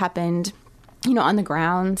art happened, on the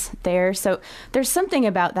grounds there. So there's something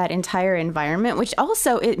about that entire environment, which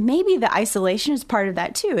also, maybe the isolation is part of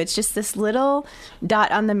that too. It's just this little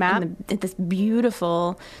dot on the map, this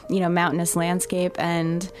beautiful, mountainous landscape.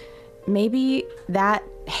 And maybe that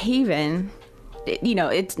haven...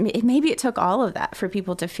 maybe it took all of that for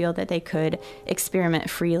people to feel that they could experiment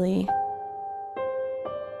freely.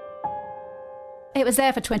 It was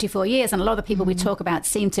there for 24 years, and a lot of the people we talk about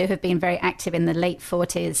seem to have been very active in the late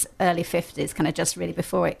 40s, early 50s, kind of just really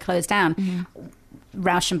before it closed down.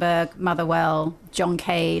 Rauschenberg, Motherwell, John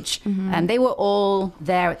Cage, and they were all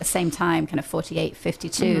there at the same time, kind of 48,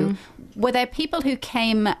 52. Were there people who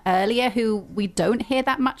came earlier who we don't hear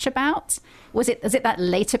that much about? Was it that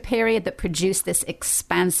later period that produced this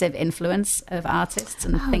expansive influence of artists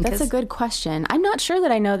and thinkers? That's a good question. I'm not sure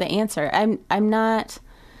that I know the answer. I'm not,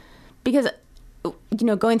 because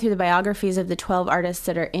going through the biographies of the 12 artists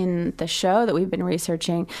that are in the show that we've been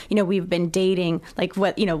researching, we've been dating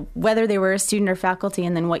whether they were a student or faculty,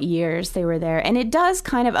 and then what years they were there. And it does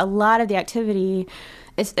kind of, a lot of the activity,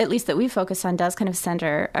 at least that we focus on, does kind of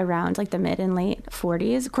center around the mid and late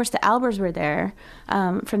 40s. Of course, the Albers were there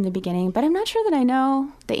from the beginning, but I'm not sure that I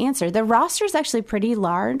know the answer. The roster is actually pretty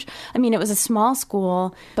large. I mean, it was a small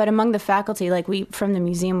school, but among the faculty, from the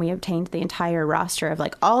museum, we obtained the entire roster of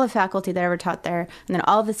all the faculty that ever taught there, and then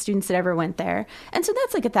all the students that ever went there. And so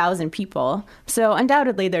that's 1,000 people. So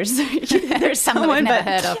undoubtedly there's someone we've never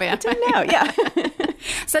heard of. I don't know. Yeah.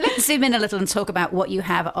 So let's zoom in a little and talk about what you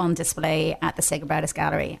have on display at the Sacred Braudis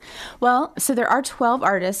Gallery. Well, so there are 12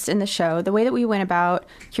 artists in the show. The way that we went about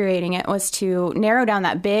curating it was to narrow down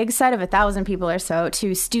that big set of 1,000 people or so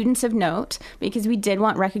to students of note, because we did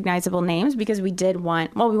want recognizable names, because we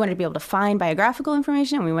wanted to be able to find biographical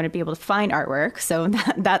information, and we wanted to be able to find artwork. So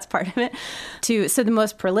that's part of it. So the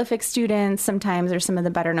most prolific students, sometimes are some of the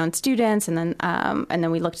better known students, and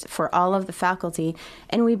then we looked for all of the faculty,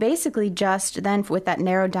 and we basically just then, with that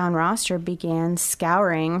narrowed down roster, began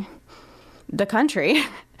scouring the country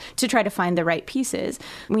to try to find the right pieces.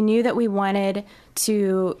 We knew that we wanted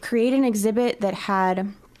to create an exhibit that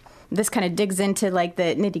had, this kind of digs into like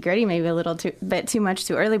the nitty gritty maybe a little bit too much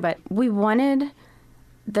too early, but we wanted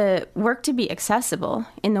the work to be accessible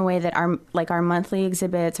in the way that our monthly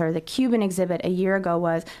exhibits or the Cuban exhibit a year ago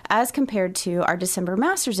was, as compared to our December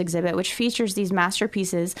Masters exhibit, which features these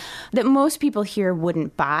masterpieces that most people here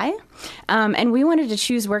wouldn't buy. And we wanted to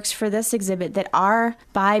choose works for this exhibit that are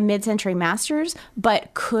by mid-century masters,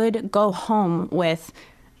 but could go home with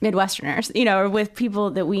Midwesterners, or with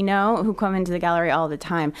people that we know who come into the gallery all the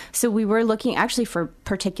time. So we were looking actually for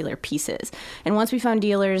particular pieces. And once we found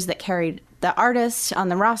dealers that carried the artist on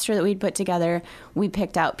the roster that we'd put together, we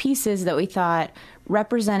picked out pieces that we thought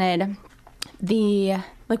represented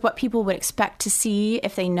what people would expect to see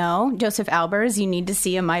if they know Joseph Albers. You need to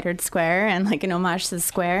see a mitered square and like an homage to the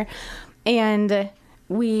square. And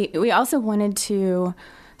we also wanted to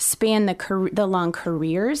span the long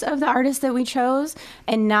careers of the artists that we chose,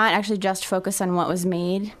 and not actually just focus on what was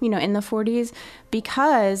made, in the 40s,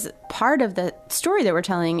 because part of the story that we're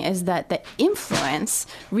telling is that the influence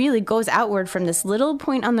really goes outward from this little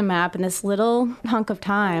point on the map and this little hunk of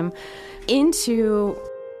time into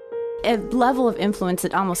a level of influence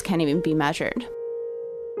that almost can't even be measured.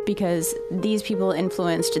 Because these people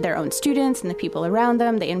influenced their own students and the people around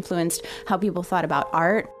them. They influenced how people thought about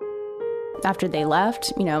art after they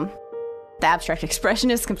left. The abstract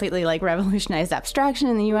expressionists completely revolutionized abstraction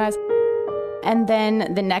in the U.S. And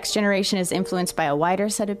then the next generation is influenced by a wider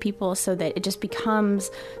set of people, so that it just becomes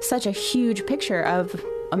such a huge picture of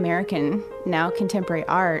American, now contemporary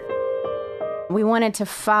art. We wanted to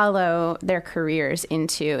follow their careers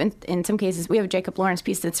into, in some cases, we have a Jacob Lawrence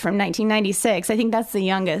piece that's from 1996. I think that's the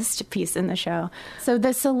youngest piece in the show. So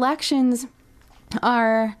the selections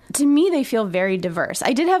are, to me, they feel very diverse.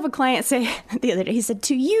 I did have a client say the other day, he said,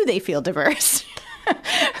 to you, they feel diverse.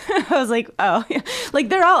 I was like, oh, yeah.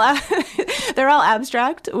 They're all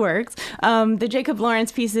abstract works. The Jacob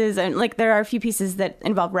Lawrence pieces, and there are a few pieces that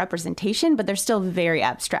involve representation, but they're still very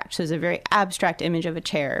abstract. So there's a very abstract image of a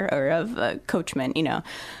chair or of a coachman,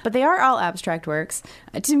 But they are all abstract works.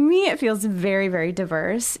 To me, it feels very, very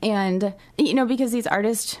diverse. And, because these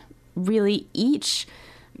artists really each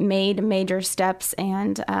made major steps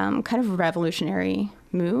and kind of revolutionary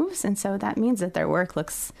moves. And so that means that their work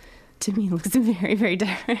looks very, very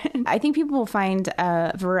different. I think people will find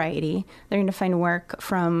a variety. They're going to find work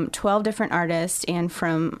from 12 different artists and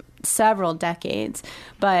from several decades.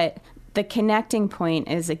 But the connecting point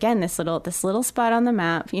is, again, this little spot on the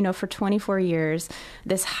map, for 24 years,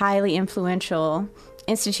 this highly influential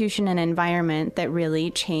institution and environment that really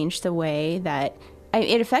changed the way that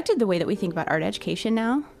it affected the way that we think about art education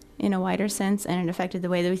now in a wider sense, and it affected the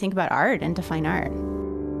way that we think about art and define art.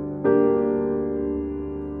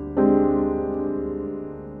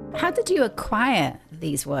 How did you acquire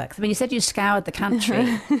these works? I mean, you said you scoured the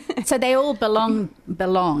country. So they all belong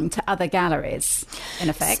to other galleries, in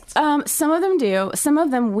effect? Some of them do. Some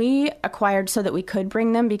of them we acquired so that we could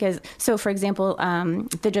bring them for example,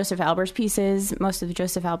 the Joseph Albers pieces, most of the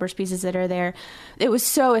Joseph Albers pieces that are there, it was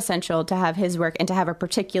so essential to have his work and to have a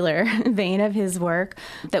particular vein of his work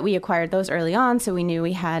that we acquired those early on. So we knew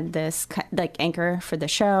we had this anchor for the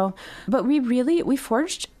show. But we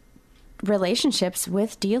forged relationships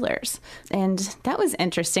with dealers, and that was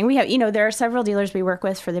interesting. We have, there are several dealers we work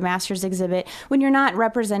with for the Masters exhibit. When you're not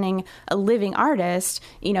representing a living artist,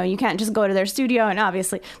 you can't just go to their studio, and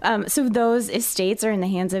obviously, so those estates are in the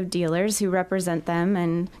hands of dealers who represent them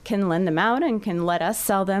and can lend them out and can let us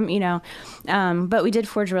sell them, but we did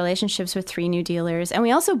forge relationships with 3 new dealers, and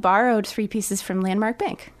we also borrowed 3 pieces from Landmark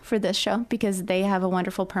Bank for this show because they have a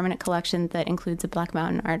wonderful permanent collection that includes a Black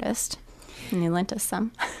Mountain artist. And you lent us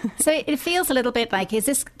some. So it feels a little bit like, is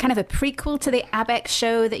this kind of a prequel to the ABEX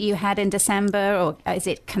show that you had in December, or is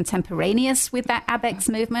it contemporaneous with that ABEX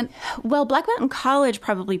movement? Well, Black Mountain College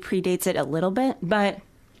probably predates it a little bit, but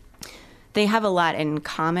they have a lot in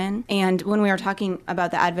common. And when we were talking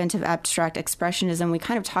about the advent of abstract expressionism, we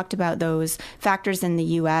kind of talked about those factors in the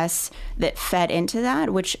U.S. that fed into that,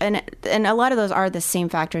 and a lot of those are the same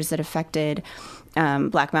factors that affected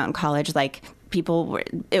Black Mountain College, like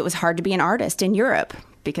it was hard to be an artist in Europe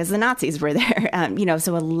because the Nazis were there.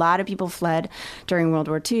 So a lot of people fled during World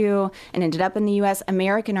War II and ended up in the U.S.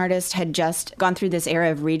 American artists had just gone through this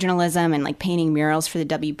era of regionalism and like painting murals for the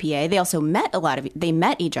WPA. They also met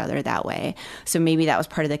each other that way. So maybe that was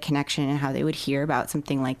part of the connection and how they would hear about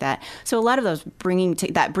something like that. So a lot of those bringing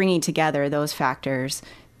together those factors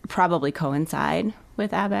probably coincide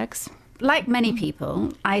with ABEX. Like many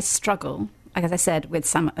people, I struggle, like as I said, with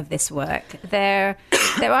some of this work. There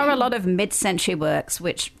are a lot of mid-century works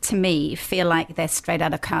which, to me, feel like they're straight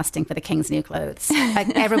out of casting for the King's New Clothes.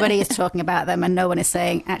 Like everybody is talking about them, and no one is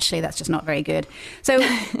saying, actually, that's just not very good. So,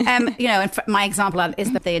 and my example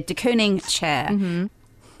is the de Kooning chair,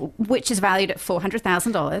 which is valued at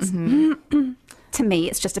 $400,000. To me,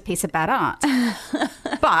 it's just a piece of bad art.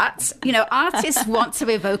 But, artists want to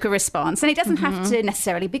evoke a response, and it doesn't have to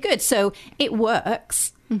necessarily be good. So it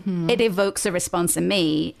works. It evokes a response in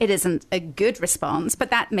me. It isn't a good response, but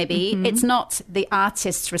that maybe it's not the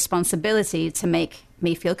artist's responsibility to make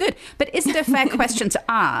me feel good. But is it a fair question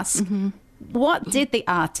to ask, what did the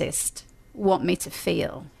artist want me to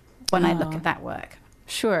feel when I look at that work?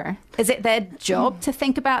 Sure. Is it their job to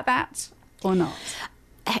think about that or not?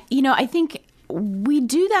 I think we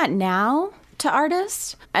do that now to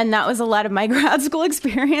artists, and that was a lot of my grad school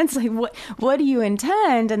experience. Like, what do you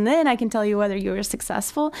intend? And then I can tell you whether you were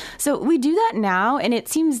successful. So we do that now, and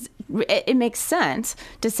it makes sense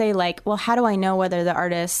to say, like, well, how do I know whether the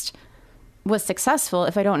artist was successful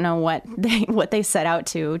if I don't know what they set out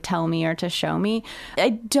to tell me or to show me?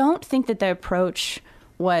 I don't think that the approach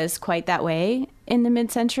was quite that way in the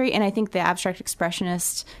mid-century, and I think the abstract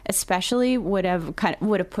expressionists especially would have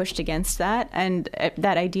pushed against that, and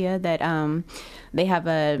that idea that they have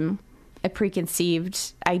a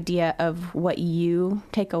preconceived idea of what you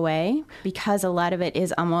take away, because a lot of it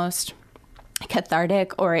is almost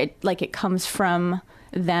cathartic, or it comes from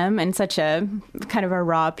them in such a kind of a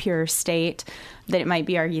raw, pure state that it might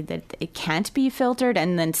be argued that it can't be filtered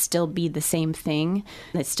and then still be the same thing,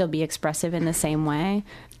 that still be expressive in the same way.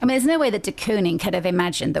 I mean, there's no way that de Kooning could have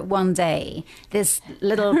imagined that one day this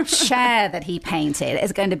little chair that he painted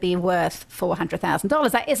is going to be worth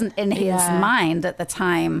 $400,000. That isn't in his mind at the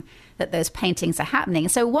time that those paintings are happening.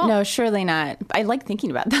 So what? No, surely not. I like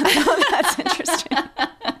thinking about that. That's interesting.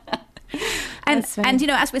 And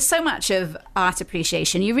as with so much of art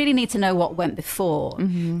appreciation, you really need to know what went before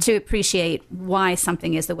to appreciate why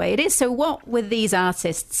something is the way it is. So what were these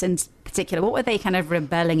artists in particular, what were they kind of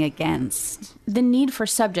rebelling against? The need for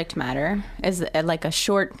subject matter is like a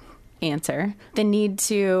short answer. The need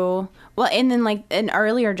to, and then like an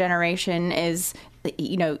earlier generation is,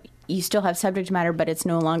 you still have subject matter, but it's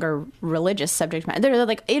no longer religious subject matter. There are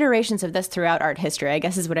like iterations of this throughout art history, I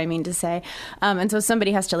guess is what I mean to say. And so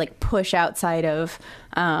somebody has to like push outside of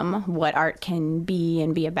what art can be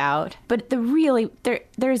and be about. But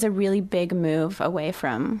there is a really big move away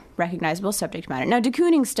from recognizable subject matter. Now, de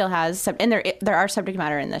Kooning still has, and there are subject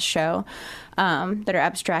matter in this show that are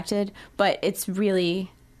abstracted, but it's really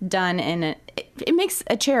done it makes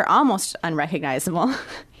a chair almost unrecognizable.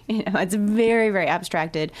 It's very, very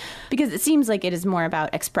abstracted because it seems like it is more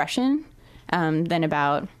about expression than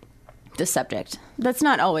about the subject. That's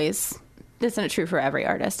not true for every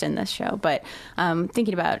artist in this show, but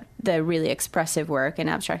thinking about the really expressive work and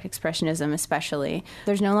abstract expressionism especially,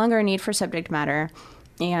 there's no longer a need for subject matter,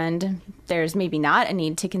 and there's maybe not a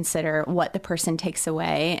need to consider what the person takes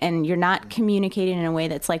away, and you're not communicating in a way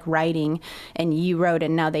that's like writing, and you wrote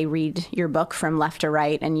and now they read your book from left to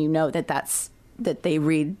right, and you know that they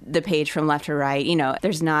read the page from left to right.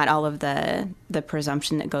 There's not all of the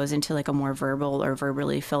presumption that goes into like a more verbal or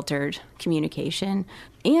verbally filtered communication.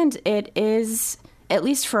 And it is, at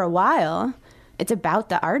least for a while, it's about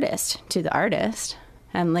the artist to the artist.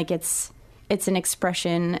 And like it's an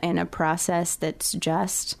expression and a process that's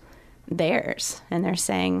just theirs. And they're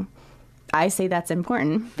saying, I say that's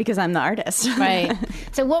important because I'm the artist. Right.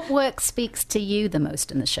 So what work speaks to you the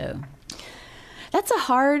most in the show? That's a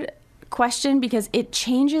hard question because it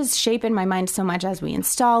changes shape in my mind so much as we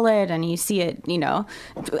install it, and you see it,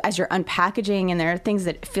 as you're unpackaging, and there are things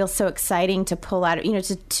that feel so exciting to pull out,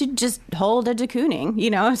 to just hold a de Kooning,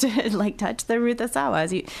 to like touch the Ruth Asawa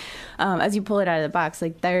as you pull it out of the box.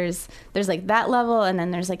 Like there's like that level, and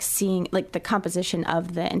then there's like seeing like the composition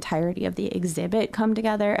of the entirety of the exhibit come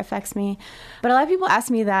together affects me. But a lot of people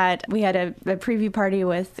ask me that. We had a preview party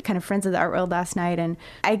with kind of friends of the art world last night, and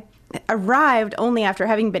I arrived only after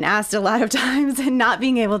having been asked a lot of times and not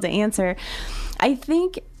being able to answer. I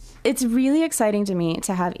think it's really exciting to me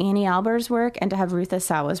to have Annie Alber's work and to have Ruth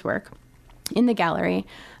Asawa's work. in the gallery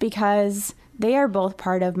because they are both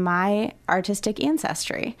part of my artistic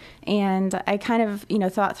ancestry. And I kind of,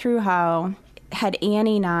 thought through how had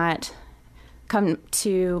Annie not come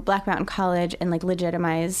to Black Mountain College and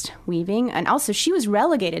legitimized weaving, and also she was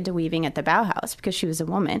relegated to weaving at the Bauhaus because she was a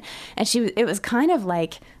woman, and it was kind of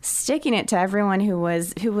like sticking it to everyone who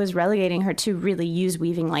was relegating her to really use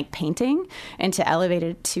weaving like painting and to elevate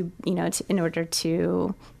it to in order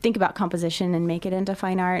to think about composition and make it into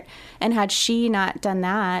fine art. And had she not done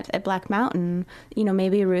that at Black Mountain,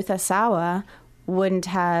 maybe Ruth Asawa wouldn't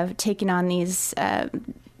have taken on these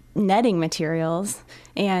netting materials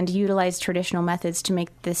and utilized traditional methods to make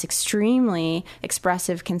this extremely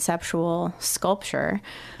expressive conceptual sculpture.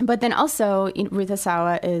 But then also, Ruth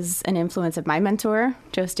Asawa is an influence of my mentor,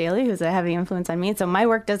 Joe Staley, who's a heavy influence on me. So my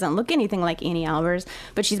work doesn't look anything like Annie Albers,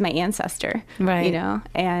 but she's my ancestor, right?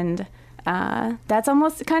 And that's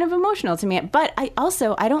almost kind of emotional to me. But I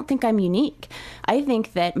don't think I'm unique. I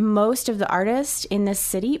think that most of the artists in this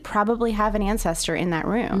city probably have an ancestor in that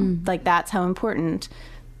room. That's how important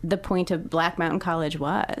the point of Black Mountain College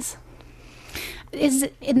was. Is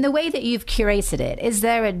in the way that you've curated it, is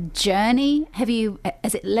there a journey?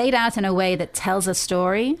 Is it laid out in a way that tells a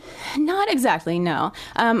story? Not exactly, no.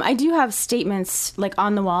 I do have statements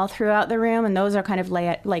on the wall throughout the room, and those are kind of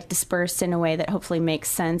dispersed in a way that hopefully makes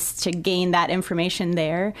sense to gain that information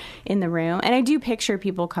there in the room. And I do picture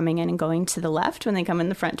people coming in and going to the left when they come in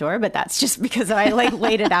the front door, but that's just because I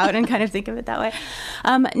laid it out and kind of think of it that way.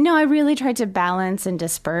 No, I really tried to balance and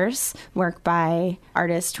disperse work by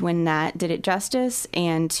artist when that did it justice,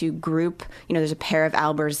 and to group, there's a pair of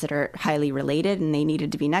Albers that are highly related and they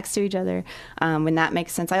needed to be next to each other, when that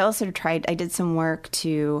makes sense. I did some work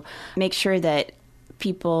to make sure that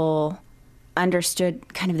people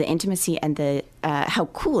understood kind of the intimacy and the how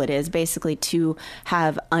cool it is basically to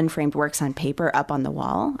have unframed works on paper up on the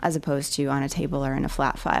wall as opposed to on a table or in a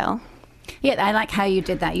flat file. Yeah, I like how you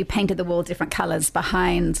did that. You painted the wall different colours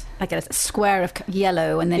behind, a square of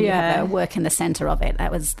yellow, and then you have a work in the centre of it. I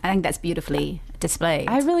think that's beautifully displayed.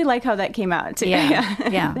 I really like how that came out too.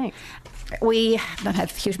 Yeah. Thanks. We don't have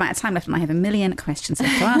a huge amount of time left, and I have a million questions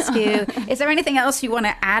left to ask you. Is there anything else you want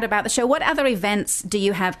to add about the show? What other events do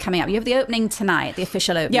you have coming up? You have the opening tonight, the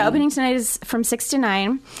official opening. Yeah, opening tonight is from 6 to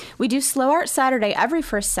 9. We do Slow Art Saturday every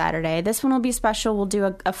first Saturday. This one will be special. We'll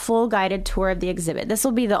do a full guided tour of the exhibit. This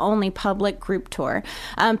will be the only public group tour.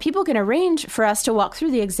 People can arrange for us to walk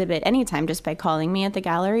through the exhibit anytime just by calling me at the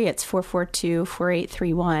gallery. It's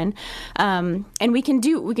 442-4831. And we can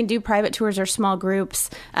do private tours or small groups,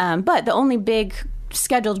 but the only big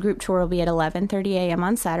scheduled group tour will be at 11:30 a.m.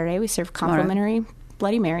 on Saturday. We serve complimentary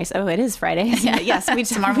Bloody Marys. Oh, it is Friday. Yeah, yes, we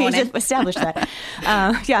just established that.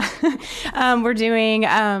 We're doing.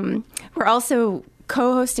 We're also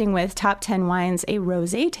co-hosting with Top 10 Wines a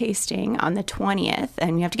rosé tasting on the 20th,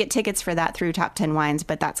 and you have to get tickets for that through Top 10 Wines,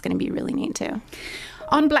 but that's going to be really neat too.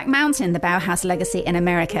 On Black Mountain, the Bauhaus Legacy in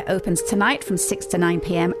America opens tonight from 6 to 9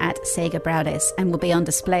 p.m. at Sega Braudis and will be on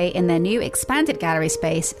display in their new expanded gallery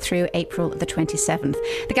space through April the 27th.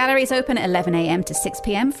 The gallery is open at 11 a.m. to 6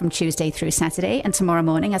 p.m. from Tuesday through Saturday, and tomorrow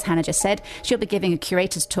morning, as Hannah just said, she'll be giving a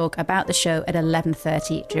curator's talk about the show at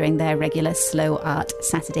 11:30 during their regular Slow Art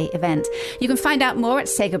Saturday event. You can find out more at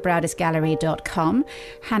segabraudisgallery.com.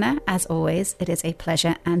 Hannah, as always, it is a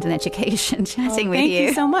pleasure and an education chatting with you. Thank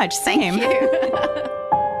you so much. Same. Thank you.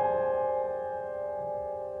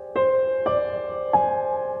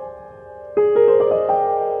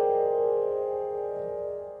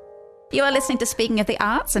 You are listening to Speaking of the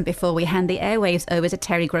Arts, and before we hand the airwaves over to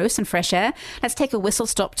Terry Gross and Fresh Air, let's take a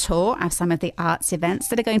whistle-stop tour of some of the arts events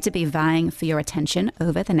that are going to be vying for your attention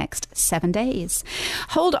over the next 7 days.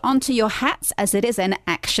 Hold on to your hats, as it is an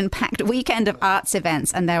action-packed weekend of arts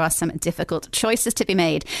events, and there are some difficult choices to be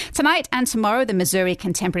made. Tonight and tomorrow, the Missouri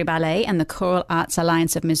Contemporary Ballet and the Choral Arts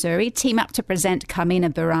Alliance of Missouri team up to present Carmina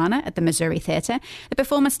Burana at the Missouri Theatre. The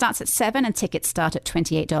performance starts at 7 and tickets start at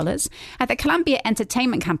 $28. At the Columbia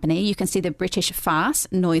Entertainment Company, you can see the British farce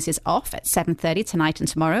Noises Off at 7:30 tonight and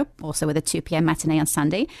tomorrow, also with a 2 p.m. matinee on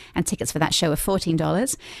Sunday, and tickets for that show are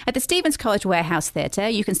 $14. At the Stevens College Warehouse Theatre,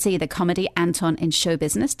 you can see the comedy Anton in Show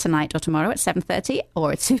Business tonight or tomorrow at 7:30,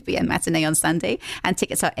 or a 2 p.m. matinee on Sunday, and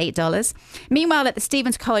tickets are $8. Meanwhile, at the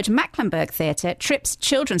Stevens College Mecklenburg Theatre, Tripp's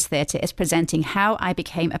Children's Theatre is presenting How I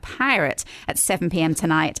Became a Pirate at 7 p.m.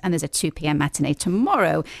 tonight, and there's a 2 p.m. matinee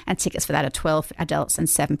tomorrow, and tickets for that are 12 for adults and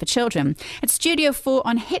 7 for children. At Studio 4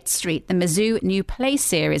 on Hitt Street, Street, the Mizzou New Play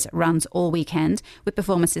Series runs all weekend with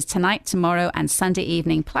performances tonight, tomorrow and Sunday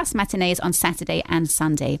evening, plus matinees on Saturday and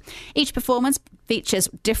Sunday. Each performance features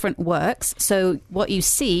different works, so what you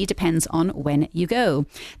see depends on when you go.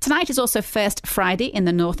 Tonight is also First Friday in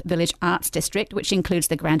the North Village Arts District, which includes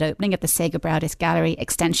the grand opening of the Sega Braudis Gallery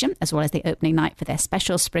extension, as well as the opening night for their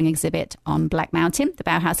special spring exhibit on Black Mountain, the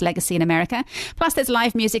Bauhaus Legacy in America. Plus, there's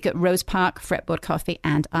live music at Rose Park, Fretboard Coffee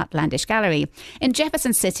and Artlandish Gallery. In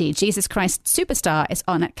Jefferson City, Jesus Christ Superstar is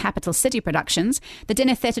on at Capital City Productions. The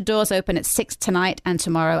Dinner Theatre doors open at 6 tonight and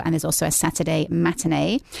tomorrow, and there's also a Saturday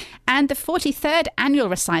matinee. And the 43rd annual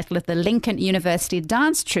recital of the Lincoln University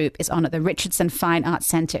Dance Troupe is on at the Richardson Fine Arts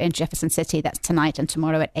Centre in Jefferson City. That's tonight and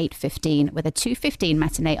tomorrow at 8:15 with a 2:15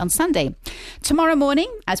 matinee on Sunday. Tomorrow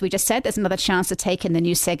morning, as we just said, there's another chance to take in the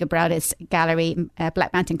new Sega Braudis Gallery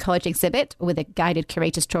Black Mountain College exhibit with a guided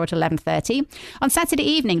curator's tour at 11:30. On Saturday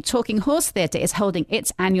evening, Talking Horse Theatre is holding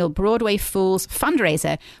its annual Broadway Fools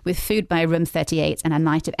fundraiser with food by Room 38 and a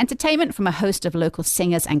night of entertainment from a host of local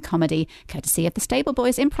singers and comedy, courtesy of the Stable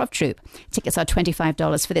Boys Improv Troupe. Tickets are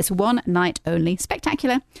 $25 for this one night only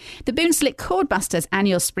spectacular. The Boonslick Chordbusters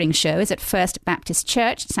annual spring show is at First Baptist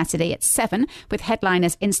Church Saturday at 7 with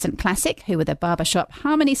headliners Instant Classic, who were the Barbershop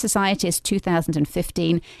Harmony Society's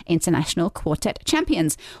 2015 International Quartet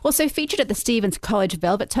Champions. Also featured at the Stevens College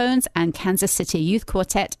Velvet Tones and Kansas City Youth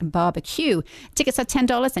Quartet Barbecue. Tickets are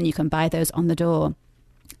 $10 and you can buy those on the door.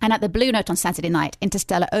 And at the Blue Note on Saturday night,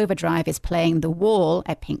 Interstellar Overdrive is playing The Wall,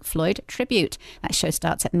 a Pink Floyd tribute. That show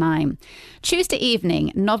starts at 9. Tuesday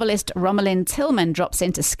evening, novelist Romalyn Tillman drops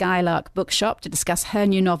into Skylark Bookshop to discuss her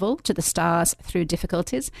new novel, To the Stars Through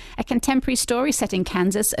Difficulties, a contemporary story set in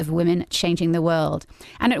Kansas of women changing the world.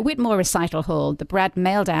 And at Whitmore Recital Hall, the Brad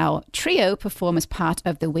Mehldau Trio perform as part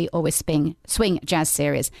of the We Always Swing Jazz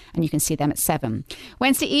Series, and you can see them at 7.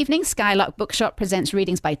 Wednesday evening, Skylark Bookshop presents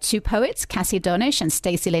readings by two poets, Cassie Donish and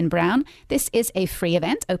Stacey Lynn Brown. This is a free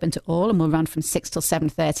event open to all and will run from 6 till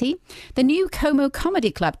 7:30. The new Como Comedy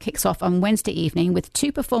Club kicks off on Wednesday evening with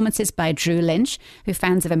two performances by Drew Lynch, who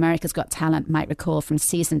fans of America's Got Talent might recall from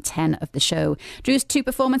season 10 of the show. Drew's two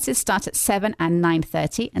performances start at 7 and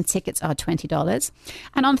 9:30 and tickets are $20.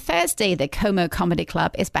 And on Thursday, the Como Comedy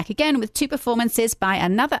Club is back again with two performances by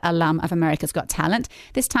another alum of America's Got Talent,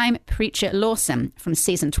 this time Preacher Lawson from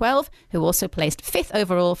season 12, who also placed 5th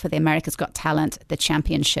overall for the America's Got Talent, the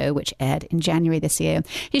champion show, which aired in January this year.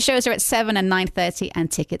 His shows are at 7 and 9:30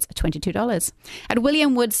 and tickets are $22. At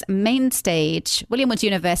William Wood's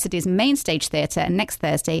University's Main Stage Theatre next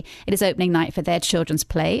Thursday, it is opening night for their children's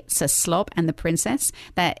play, Sir Slob and the Princess.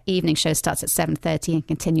 Their evening show starts at 7:30 and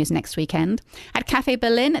continues next weekend. At Café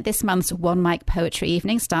Berlin, this month's One Mic Poetry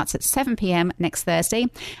Evening starts at 7 p.m. next Thursday.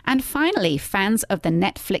 And finally, fans of the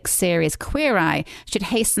Netflix series Queer Eye should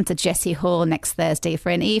hasten to Jessie Hall next Thursday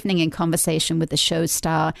for an evening in conversation with the show's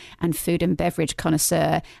star and food and beverage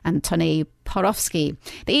connoisseur Antoni Porowski.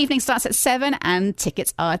 The evening starts at 7 and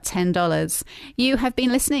tickets are $10. You have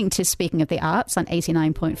been listening to Speaking of the Arts on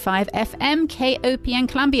 89.5 FM KOPN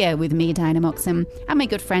Columbia with me, Diana Moxon, and my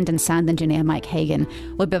good friend and sound engineer Mike Hagan.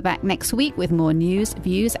 We'll be back next week with more news,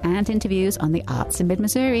 views and interviews on the arts in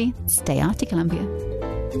mid-Missouri. Stay arty,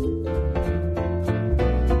 Columbia.